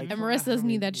 Yeah. Like, And Marissa doesn't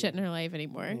need that shit in her life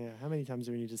anymore. Yeah. How many times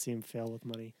do we need to see him fail with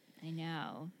money? I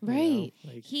know. Right. You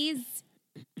know? Like,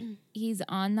 He's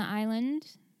on the island,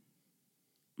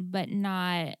 but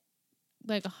not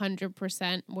Like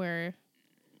 100% where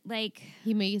like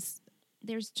he makes.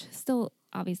 there's still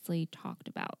obviously talked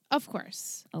about. Of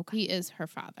course. Okay. He is her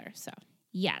father. So.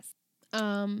 Yes.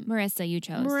 Marissa, you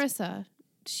chose. Marissa,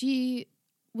 she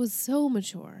was so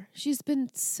mature. She's been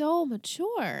so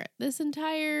mature this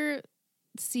entire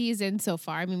season so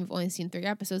far. I mean, we've only seen 3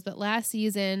 episodes, but last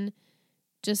season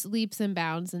just leaps and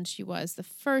bounds than she was the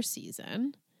first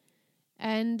season.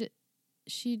 And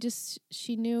she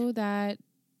knew that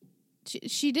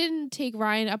she didn't take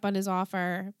Ryan up on his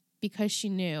offer because she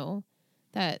knew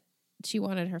that she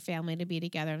wanted her family to be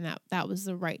together and that was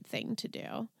the right thing to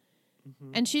do.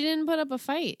 Mm-hmm. And she didn't put up a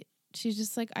fight. She's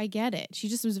just like, I get it. She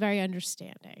just was very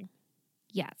understanding.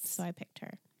 Yes. So I picked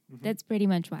her. Mm-hmm. That's pretty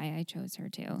much why I chose her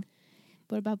too.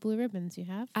 What about blue ribbons you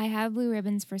have? I have blue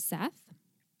ribbons for Seth.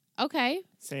 Okay.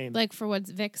 Same. Like for what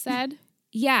Vic said?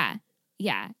 Yeah.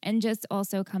 Yeah. And just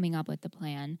also coming up with the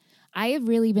plan. I have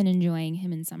really been enjoying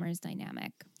him and Summer's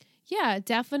dynamic. Yeah,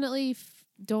 definitely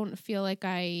don't feel like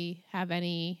I have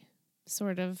any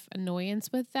sort of annoyance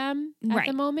with them at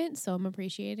the moment. So I'm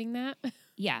appreciating that.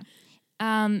 Yeah.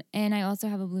 And I also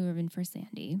have a blue ribbon for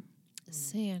Sandy.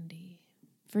 Sandy.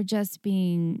 For just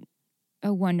being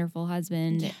a wonderful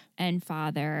husband and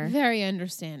father. Very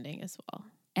understanding as well.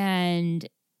 And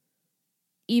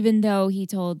even though he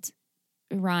told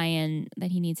Ryan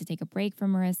that he needs to take a break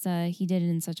from Marissa, he did it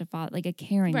in such a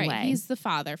caring way. Right, he's the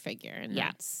father figure. And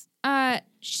that's...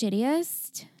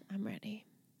 shittiest. I'm ready.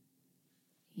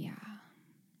 Yeah.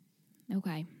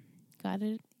 Okay. Got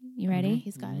it? You ready?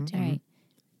 He's got it too. All right.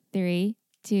 3,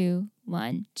 2,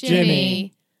 1.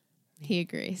 Jimmy. He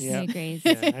agrees. Yeah. He agrees.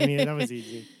 Yeah, I mean, that was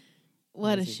easy.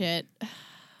 What a shit.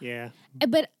 Yeah.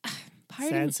 But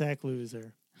Sad sack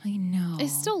loser. I know. I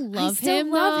still love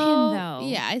him though.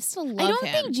 Yeah, I still love him. I don't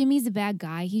think Jimmy's a bad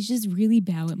guy. He's just really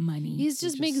bad at money. He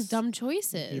just makes dumb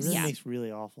choices. He really makes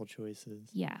really awful choices.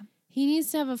 Yeah. He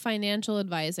needs to have a financial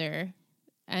advisor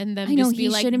and then I know, just be he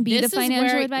like, shouldn't be the this is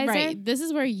financial where- advisor. Right. This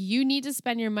is where you need to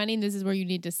spend your money and this is where you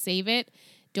need to save it.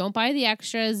 Don't buy the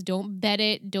extras. Don't bet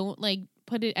it. Don't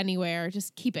put it anywhere.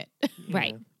 Just keep it.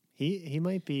 Right. He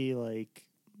might be like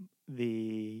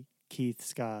the Keith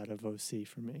Scott of OC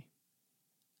for me.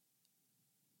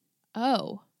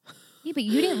 Oh. Yeah, but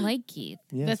you didn't like Keith.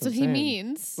 Yeah, that's what he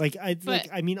means.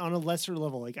 I mean, on a lesser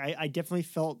level, I definitely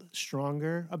felt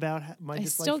stronger about my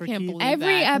dislike still for can't Keith. believe Every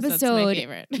that, 'cause that's my episode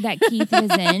favorite. that Keith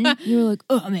was in, you were like,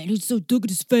 "Oh man, he's so dark at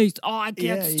his face. Oh, I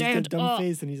can't He's stand." got a dumb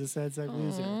face and he's a sad sack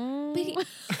loser. But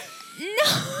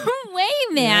no way,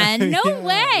 man. No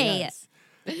way.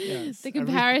 Yes. The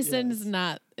comparison is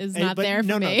not But there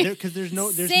for me. because there's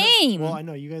Same. No, well, I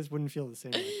know you guys wouldn't feel the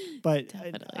same way, but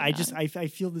I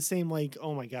feel the same. Like,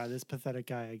 oh my god, this pathetic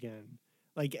guy again.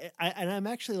 Like, I'm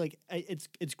actually like,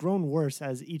 it's grown worse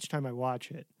as each time I watch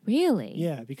it. Really?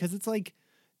 Yeah, because it's like,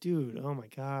 dude, oh my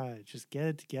god, just get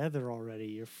it together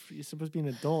already. You're supposed to be an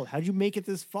adult. How'd you make it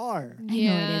this far? I know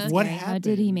it is. What Gary. happened? How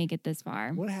did he make it this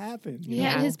far? What happened?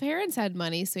 Yeah, his parents had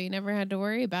money, so he never had to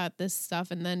worry about this stuff.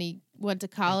 And then he went to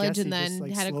college and then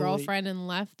had a girlfriend and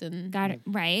left and got it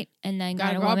right, and then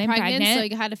got a girl woman pregnant. So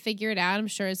he had to figure it out. I'm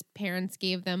sure his parents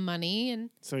gave them money,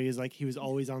 and so he was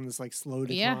always on this slow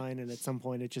decline, and at some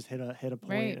point it just hit a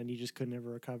point, and he just could never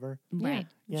recover. Right.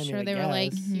 Yeah, I'm I sure mean, they I were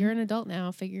like, guess. "You're an adult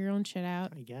now. Figure your own shit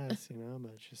out." I guess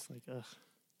but it's just like, ugh.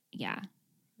 Yeah.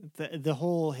 The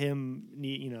whole him,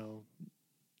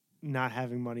 not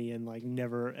having money and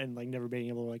never being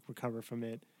able to recover from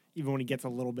it. Even when he gets a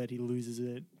little bit, he loses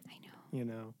it. I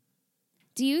know. .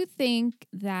 Do you think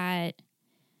that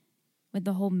with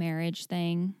the whole marriage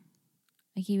thing,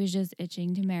 he was just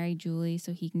itching to marry Julie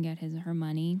so he can get her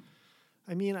money?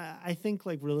 I mean, I think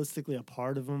realistically, a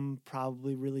part of him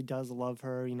probably really does love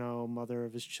her, mother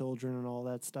of his children and all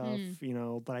that stuff,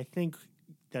 But I think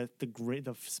that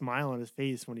the smile on his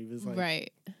face when he was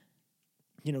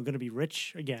going to be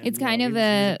rich again. It's kind he of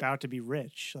was about to be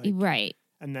rich, right?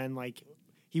 And then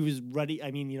he was ready.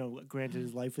 I mean, granted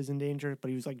his life was in danger, but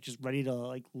he was just ready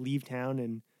to leave town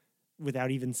and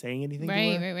without even saying anything.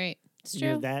 Right. It's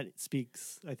true. That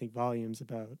speaks, I think, volumes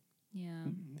about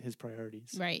his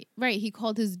priorities. Right. He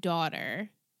called his daughter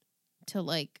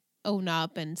to own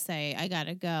up and say, "I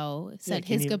gotta go." Said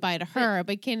his goodbye to her,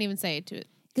 but can't even say it to it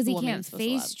because he can't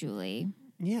face Julie.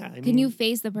 Yeah. Can you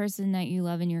face the person that you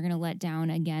love and you're going to let down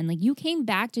again? You came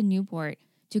back to Newport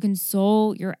to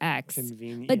console your ex.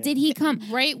 Convenient. But did he come?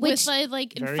 Right, Which- with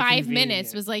like in Very 5 convenient.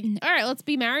 minutes was like, all right, let's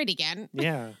be married again.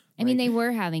 Yeah. I mean, like- they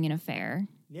were having an affair.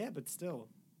 Yeah, but still.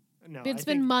 No, It's I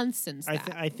been think, months since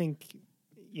that. I think,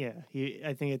 yeah.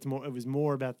 I think it's more. It was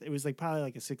more about. It was like probably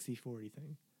like a 60-40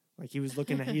 thing. Like he was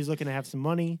looking to have some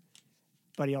money,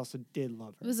 but he also did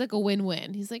love It her. was like a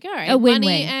win-win. He's like, all right, A win-win.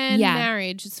 money and Yeah.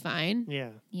 marriage is fine. Yeah.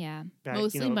 Yeah.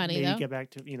 Mostly money, maybe though. get back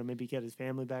to maybe get his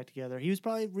family back together. He was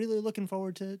probably really looking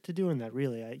forward to doing that.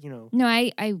 Really, No,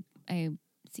 I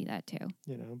see that too.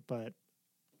 but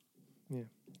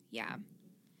Yeah.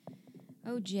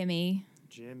 Oh, Jimmy.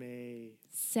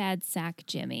 Sad sack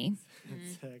Jimmy.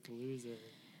 Sack loser.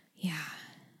 Yeah.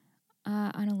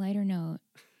 On a lighter note,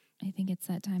 I think it's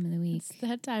that time of the week. It's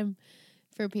that time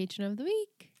for Patron of the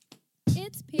Week.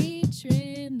 It's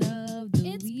Patron of the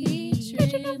Week.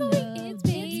 Patron of the Week. It's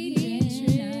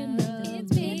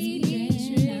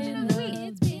Patron of the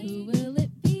Week. Who will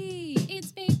it be?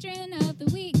 It's Patron of the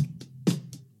Week.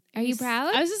 Are you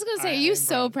proud? I was just gonna say, I are you am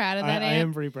so proud of that? I Ant?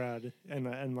 am pretty proud,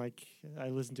 and like I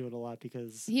listen to it a lot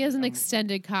because He has an I'm-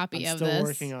 extended copy I'm of still this.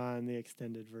 working on the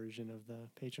extended version of the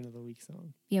Patron of the Week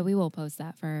song. Yeah, we will post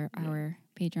that for our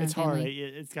Patreon It's hard. family.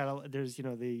 It's got there's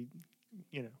anyway.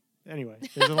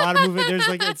 There's a lot of movement. There's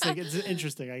it's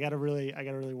interesting. I gotta really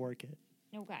work it.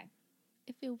 Okay.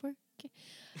 If it were.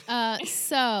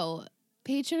 So,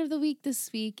 Patron of the Week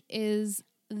this week is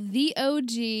the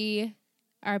OG,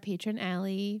 our patron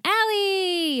Allie.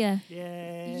 Allie!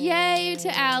 Yay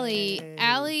to Allie.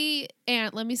 Allie,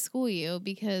 Aunt, let me school you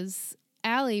because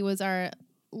Allie was our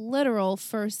literal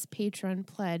first patron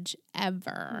pledge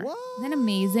ever. What? Isn't that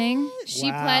amazing?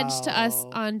 She pledged to us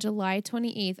Wow. on July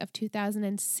 28th of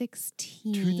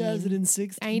 2016.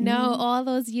 2016. I know, all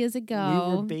those years ago.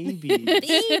 We were babies.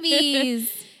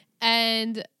 Babies!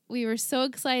 And we were so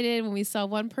excited when we saw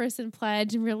one person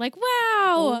pledge, and we were like, "Wow,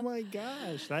 Oh my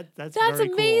gosh, that's That's very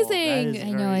cool. amazing. That is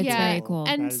I know, very it's yeah!" very cool.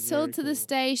 And That is still very to this cool.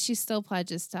 day, she still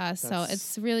pledges to us, so That's-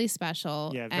 it's really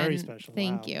special. Yeah, very And special.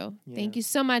 Thank Wow. you, Yeah. thank you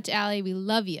so much, Allie. We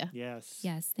love you, Yes.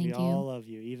 Yes, We thank you. all love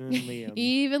you, even Liam.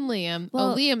 even Liam.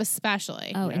 Well- Liam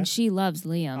especially. Oh, Yeah. and she loves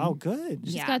Liam. Oh, good.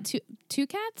 She's yeah. got two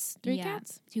cats, three Yeah.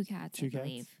 cats. 2 cats, Two I cats?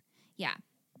 believe. Yeah.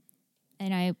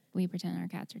 And we pretend our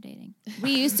cats are dating.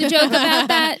 We used to joke about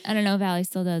that. I don't know if Allie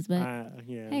still does, but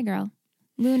Yeah. hey, girl.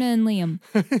 Luna and Liam.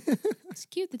 It's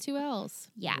cute. The two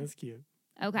L's. Yeah. That's cute.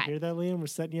 Okay. Hear that, Liam? We're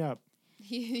setting you up.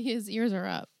 His ears are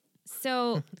up.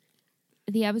 So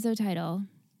the episode title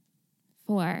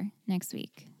for next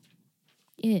week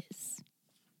is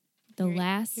The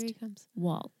Last Here he comes.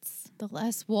 Waltz. The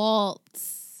Last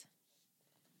Waltz.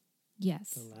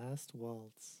 Yes. The last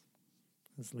waltz.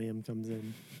 As Liam comes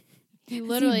in. He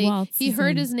literally waltzes he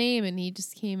heard in. his name and he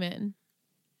just came in.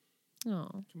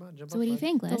 Oh, Come on, jump So up, what do you bud.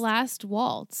 think, Liz? the last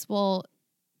waltz. Well,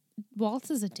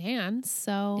 waltz is a dance,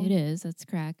 so It is. That's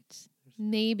correct.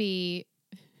 maybe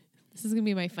this is gonna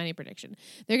be my funny prediction.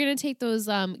 They're gonna take those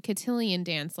cotillion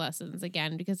dance lessons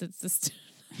again because it's just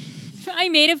I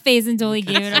made a face until he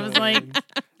gave it. I was like,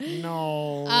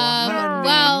 no.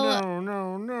 well, honey,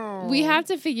 no. we have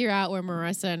to figure out where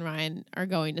Marissa and Ryan are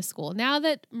going to school now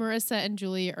that Marissa and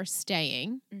Julia are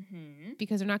staying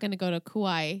because they're not going to go to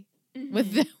Kauai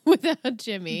without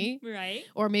Jimmy. right.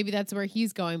 Or maybe that's where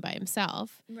he's going by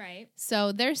himself. Right.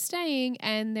 So they're staying,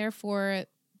 and therefore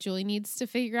Julie needs to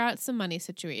figure out some money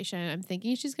situation. I'm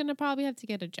thinking she's going to probably have to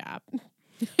get a job.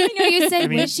 I know you said, I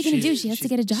mean, what is she going to do? She has to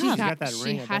get a She's job. got that She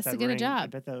ring. I bet has that to get a ring- I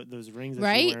job. bet those rings that she's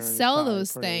Right? wearing is Sell probably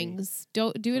those pretty- things.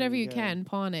 Don't do whatever pretty you good. can.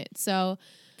 Pawn it. So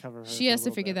Cover her she for a has to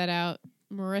little figure bit. that out.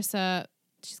 Marissa,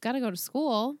 she's got to go to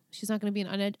school. She's not going to be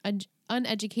an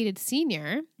uneducated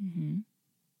senior. Mm-hmm.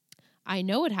 I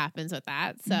know what happens with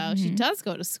that. So she Mhm. does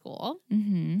go to school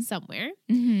Mm-hmm. somewhere.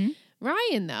 Mm-hmm.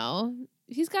 Ryan, though,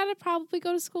 he's got to probably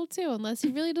go to school too, unless he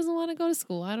really doesn't want to go to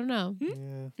school. I don't know. Yeah.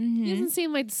 Mm-hmm. He doesn't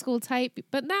seem like the school type,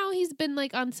 but now he's been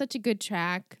like on such a good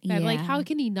track that like Yeah. how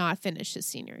can he not finish his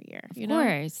senior year? Of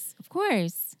course. Of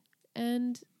course.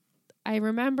 And I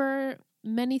remember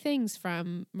many things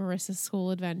from Marissa's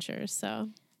school adventures. So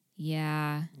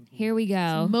Yeah. Here we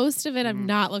go. most of it I'm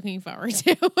not looking forward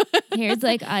to. Here's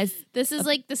like us. This is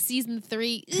like the season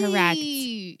 3. Correct.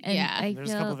 Eee. And Yeah. I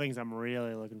There's a couple feel things I'm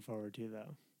really looking forward to,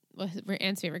 though. Well,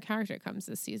 Ant's favorite character comes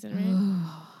this season,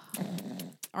 right?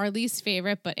 Our least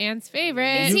favorite, but Ant's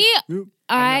favorite. Is he? Nope.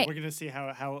 I- We're gonna see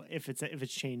how if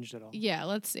it's changed at all. Yeah,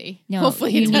 let's see. No,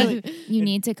 Hopefully you it need, doesn't. you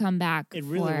need to come back. It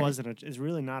really for- wasn't. It's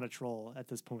really not a troll at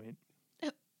this point.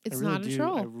 It's I really not a do-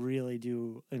 troll. I really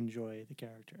do enjoy the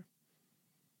character.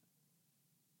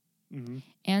 Mm-hmm.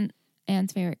 And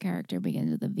Anne's favorite character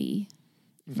begins with a V.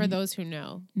 For those who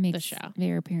know makes the show.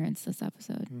 their appearance this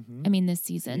episode. Mhm. I mean, this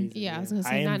season. Yeah, I was gonna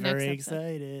say, I not am next very episode.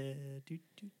 excited.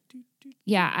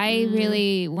 Yeah, I Mm.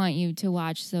 really want you to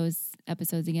watch those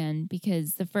episodes again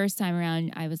because the first time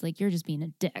around, I was like, you're just being a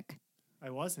dick. I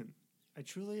wasn't. I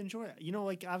truly enjoy it. You know,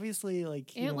 like obviously,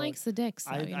 like you Aunt know, likes the dicks,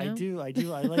 though, you know? I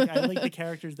do. I like the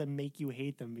characters that make you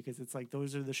hate them because it's like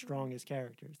those are the strongest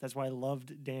characters. That's why I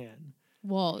loved Dan.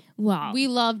 Well, Well, we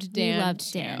loved Dan, we loved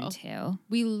too. Dan too.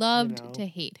 We loved You know? to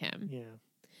hate him. Yeah.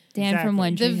 Dan from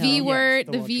One The Tree V Hill. word,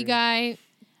 the the One V Tree. guy.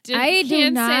 I do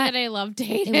Can't say not- that I loved to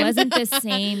hate It him. wasn't the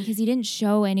same because he didn't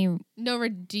show any. No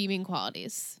redeeming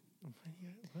qualities.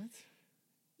 What?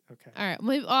 Okay. All right,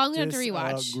 well, I'm going to have to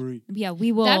rewatch. Disagree. Yeah,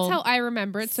 we will. That's how I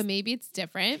remember it, so maybe it's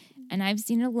different. And I've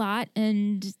seen it a lot,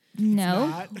 and no,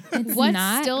 Not. it's What's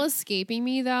not. still escaping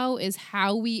me, though, is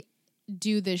how we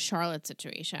do this Charlotte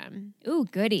situation. Ooh,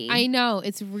 goody. I know,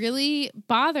 it's really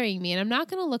bothering me, and I'm not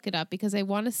going to look it up because I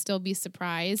want to still be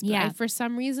surprised. But Yeah. for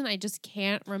some reason, I just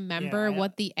can't remember Yeah,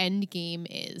 what the end game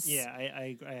is. Yeah,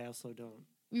 I also don't.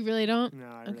 We really don't? No,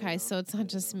 I really Okay, don't. so it's I not really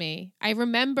just don't. me. I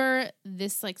remember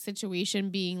this like situation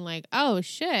being like, oh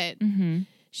shit, Mm-hmm.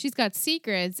 she's got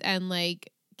secrets, and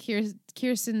like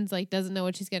Kirsten's like doesn't know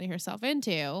what she's getting herself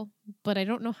into, but I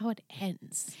don't know how it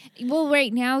ends. Well,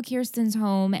 right now, Kirsten's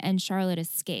home and Charlotte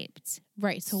escaped.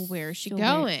 Right, so where is she So where-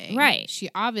 going? right. She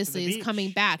obviously is beach.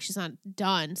 coming back. She's not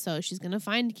done, so she's gonna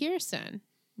find Kirsten.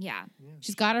 Yeah.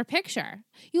 She's got her picture.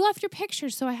 You left your picture,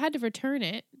 so I had to return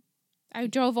it. I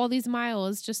drove all these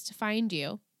miles just to find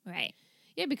you. Right.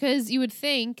 Yeah, because you would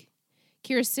think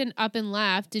Kirsten up and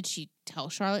left. Did she tell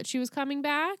Charlotte she was coming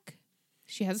back?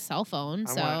 She has a cell phone,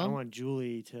 so I want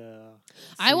Julie to.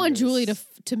 I see want this. Julie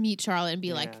to meet Charlotte and be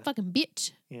Yeah. like, "Fucking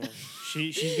bitch! Yeah,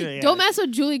 she's gonna. Yeah. Don't mess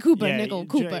with Julie Cooper, Yeah, Nicole Ju-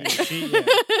 Cooper."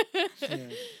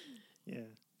 Yeah.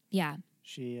 Yeah.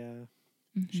 She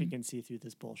Mhm. can see through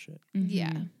this bullshit. Mhm.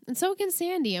 Yeah, and so can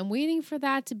Sandy. I'm waiting for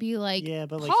that to be like, Yeah,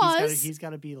 but like pause. he's got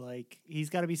to be like he's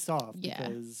got to be soft Yeah.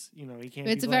 because you know he can't.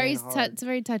 It's be a very playing hard. it's a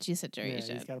very touchy Yeah,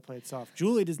 situation. he's got to play it soft.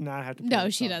 Julie does not have to. Play No,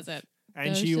 it she soft. doesn't. and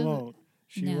No, she she doesn't. won't.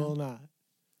 She No. will not.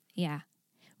 Yeah.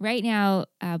 Right now,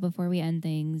 before we end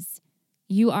things,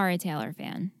 you are a Taylor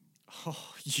fan.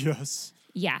 Oh yes.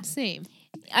 Yeah. Same.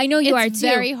 I know you It's are too.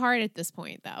 very hard at this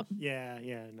point, though. Yeah.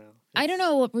 No. I don't It's-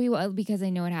 know what we will because I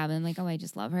know what happened. Like, oh, I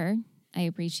just love her. I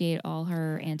appreciate all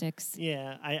her antics.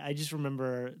 Yeah, I just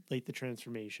remember like the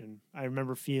transformation. I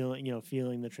remember feeling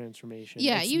the transformation.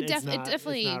 Yeah, It's- you it's not-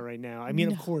 definitely- It's not right now. I mean,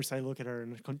 No. of course, I look at her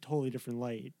in a totally different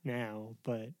light now,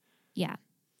 but Yeah.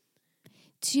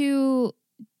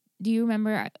 Do you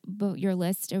remember your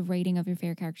list of rating of your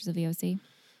favorite characters of the OC?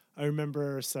 I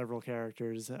remember several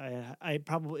characters. I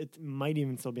probably it might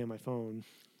even still be on my phone.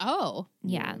 Oh,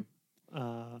 Yeah.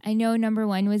 Yeah. I know number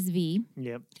 1 was V.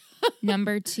 Yep.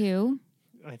 Number 2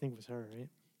 I think it was her, right?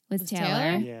 was Was Taylor.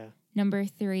 Taylor? Yeah. Number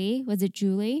 3 was it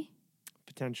Julie?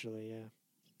 Potentially, yeah.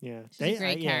 Yeah. She's a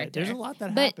great yeah, there's a character. lot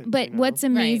that But happens. but you know? what's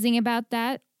amazing about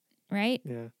that, right?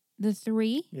 Yeah. The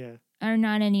 3 Yeah. are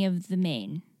not any of the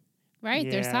main. right.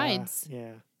 They're Yeah, sides.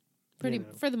 Yeah. Pretty You know.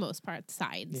 for the most part,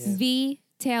 sides. Yeah. V,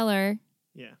 Taylor,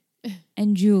 Yeah.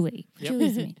 and Julie. Yep.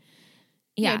 Julie's the main.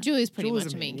 Yeah, Yeah. Julie's pretty Julie's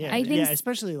much a main yeah, character. I think yeah, s-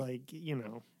 especially like, you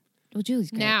know. Well,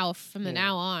 Julie's great. Now, from the Yeah.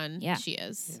 now on, Yeah. she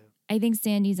is. Yeah. I think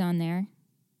Sandy's on there.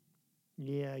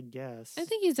 Yeah, I guess. I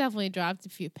think he's definitely dropped a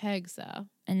few pegs, though.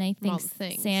 And I From all think the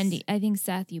things. Sandy, I think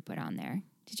Seth you put on there.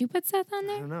 Did you put Seth on I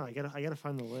there? don't know. I gotta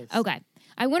find the list. Okay.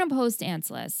 I want to post Ant's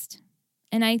list.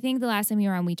 And I think the last time you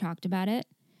were on, we talked about it.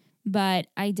 But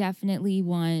I definitely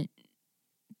want,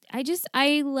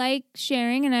 I like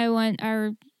sharing and I want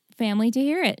our family to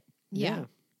hear it Yeah.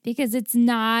 because it's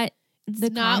not It's the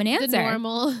not common answer. The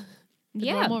normal,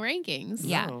 Yeah. normal rankings.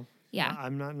 Yeah. No, Yeah.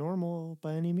 I'm not normal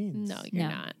by any means. No, you're no,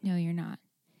 not. No, you're not.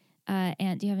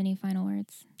 Ant, do you have any final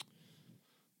words?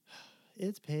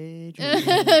 It's Paige.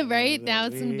 Right? Now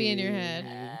it's gonna be in your head.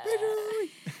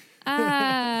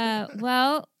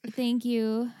 Well, thank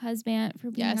you, husband, for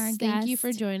being our Yes, guest. thank you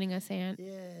for joining us, Aunt.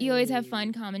 You always have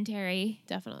fun commentary,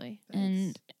 Definitely.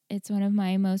 and it's one of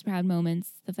my most proud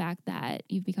moments. The fact that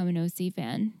you've become an OC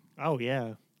fan. Oh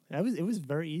yeah, it was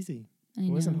very easy. I It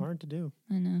know. wasn't hard to do.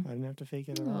 I know. I didn't have to fake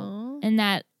it at all. Aw. And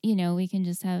that, we can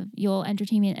just have, you'll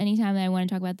entertain me at any time that I want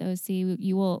to talk about the OC.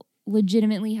 You will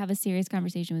legitimately have a serious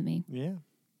conversation with me. Yeah,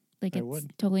 Like I it's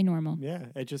would. totally normal. yeah.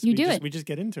 It just You we do just, it. We just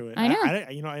get into it. I know.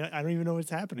 I don't even know what's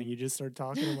happening. You just start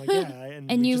talking. I'm like, yeah,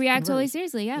 and And we you just react totally converse.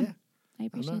 seriously. Yeah. Yeah. I I'm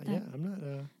appreciate not. that. Yeah,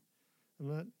 I'm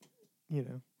not.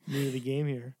 New to the game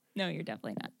here. No, you're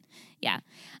definitely not. Yeah.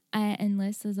 And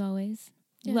Liz, as always,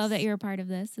 Love that you're a part of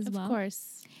this as well. Of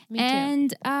course. Me too.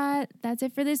 And that's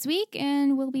it for this week.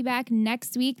 And we'll be back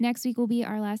next week. Next week will be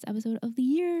our last episode of the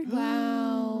year.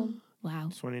 Wow. Wow.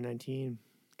 2019.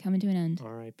 Coming to an end.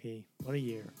 R.I.P. What a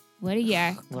year. What a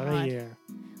year. What God. a year.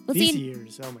 We'll These see.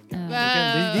 years. Oh, my God.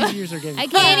 Oh. These years are getting... I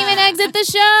can't even exit the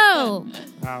show.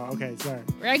 Oh, okay. Sorry.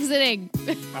 We're exiting.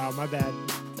 Oh, my bad.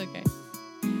 It's okay.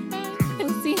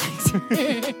 We'll see you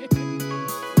next week.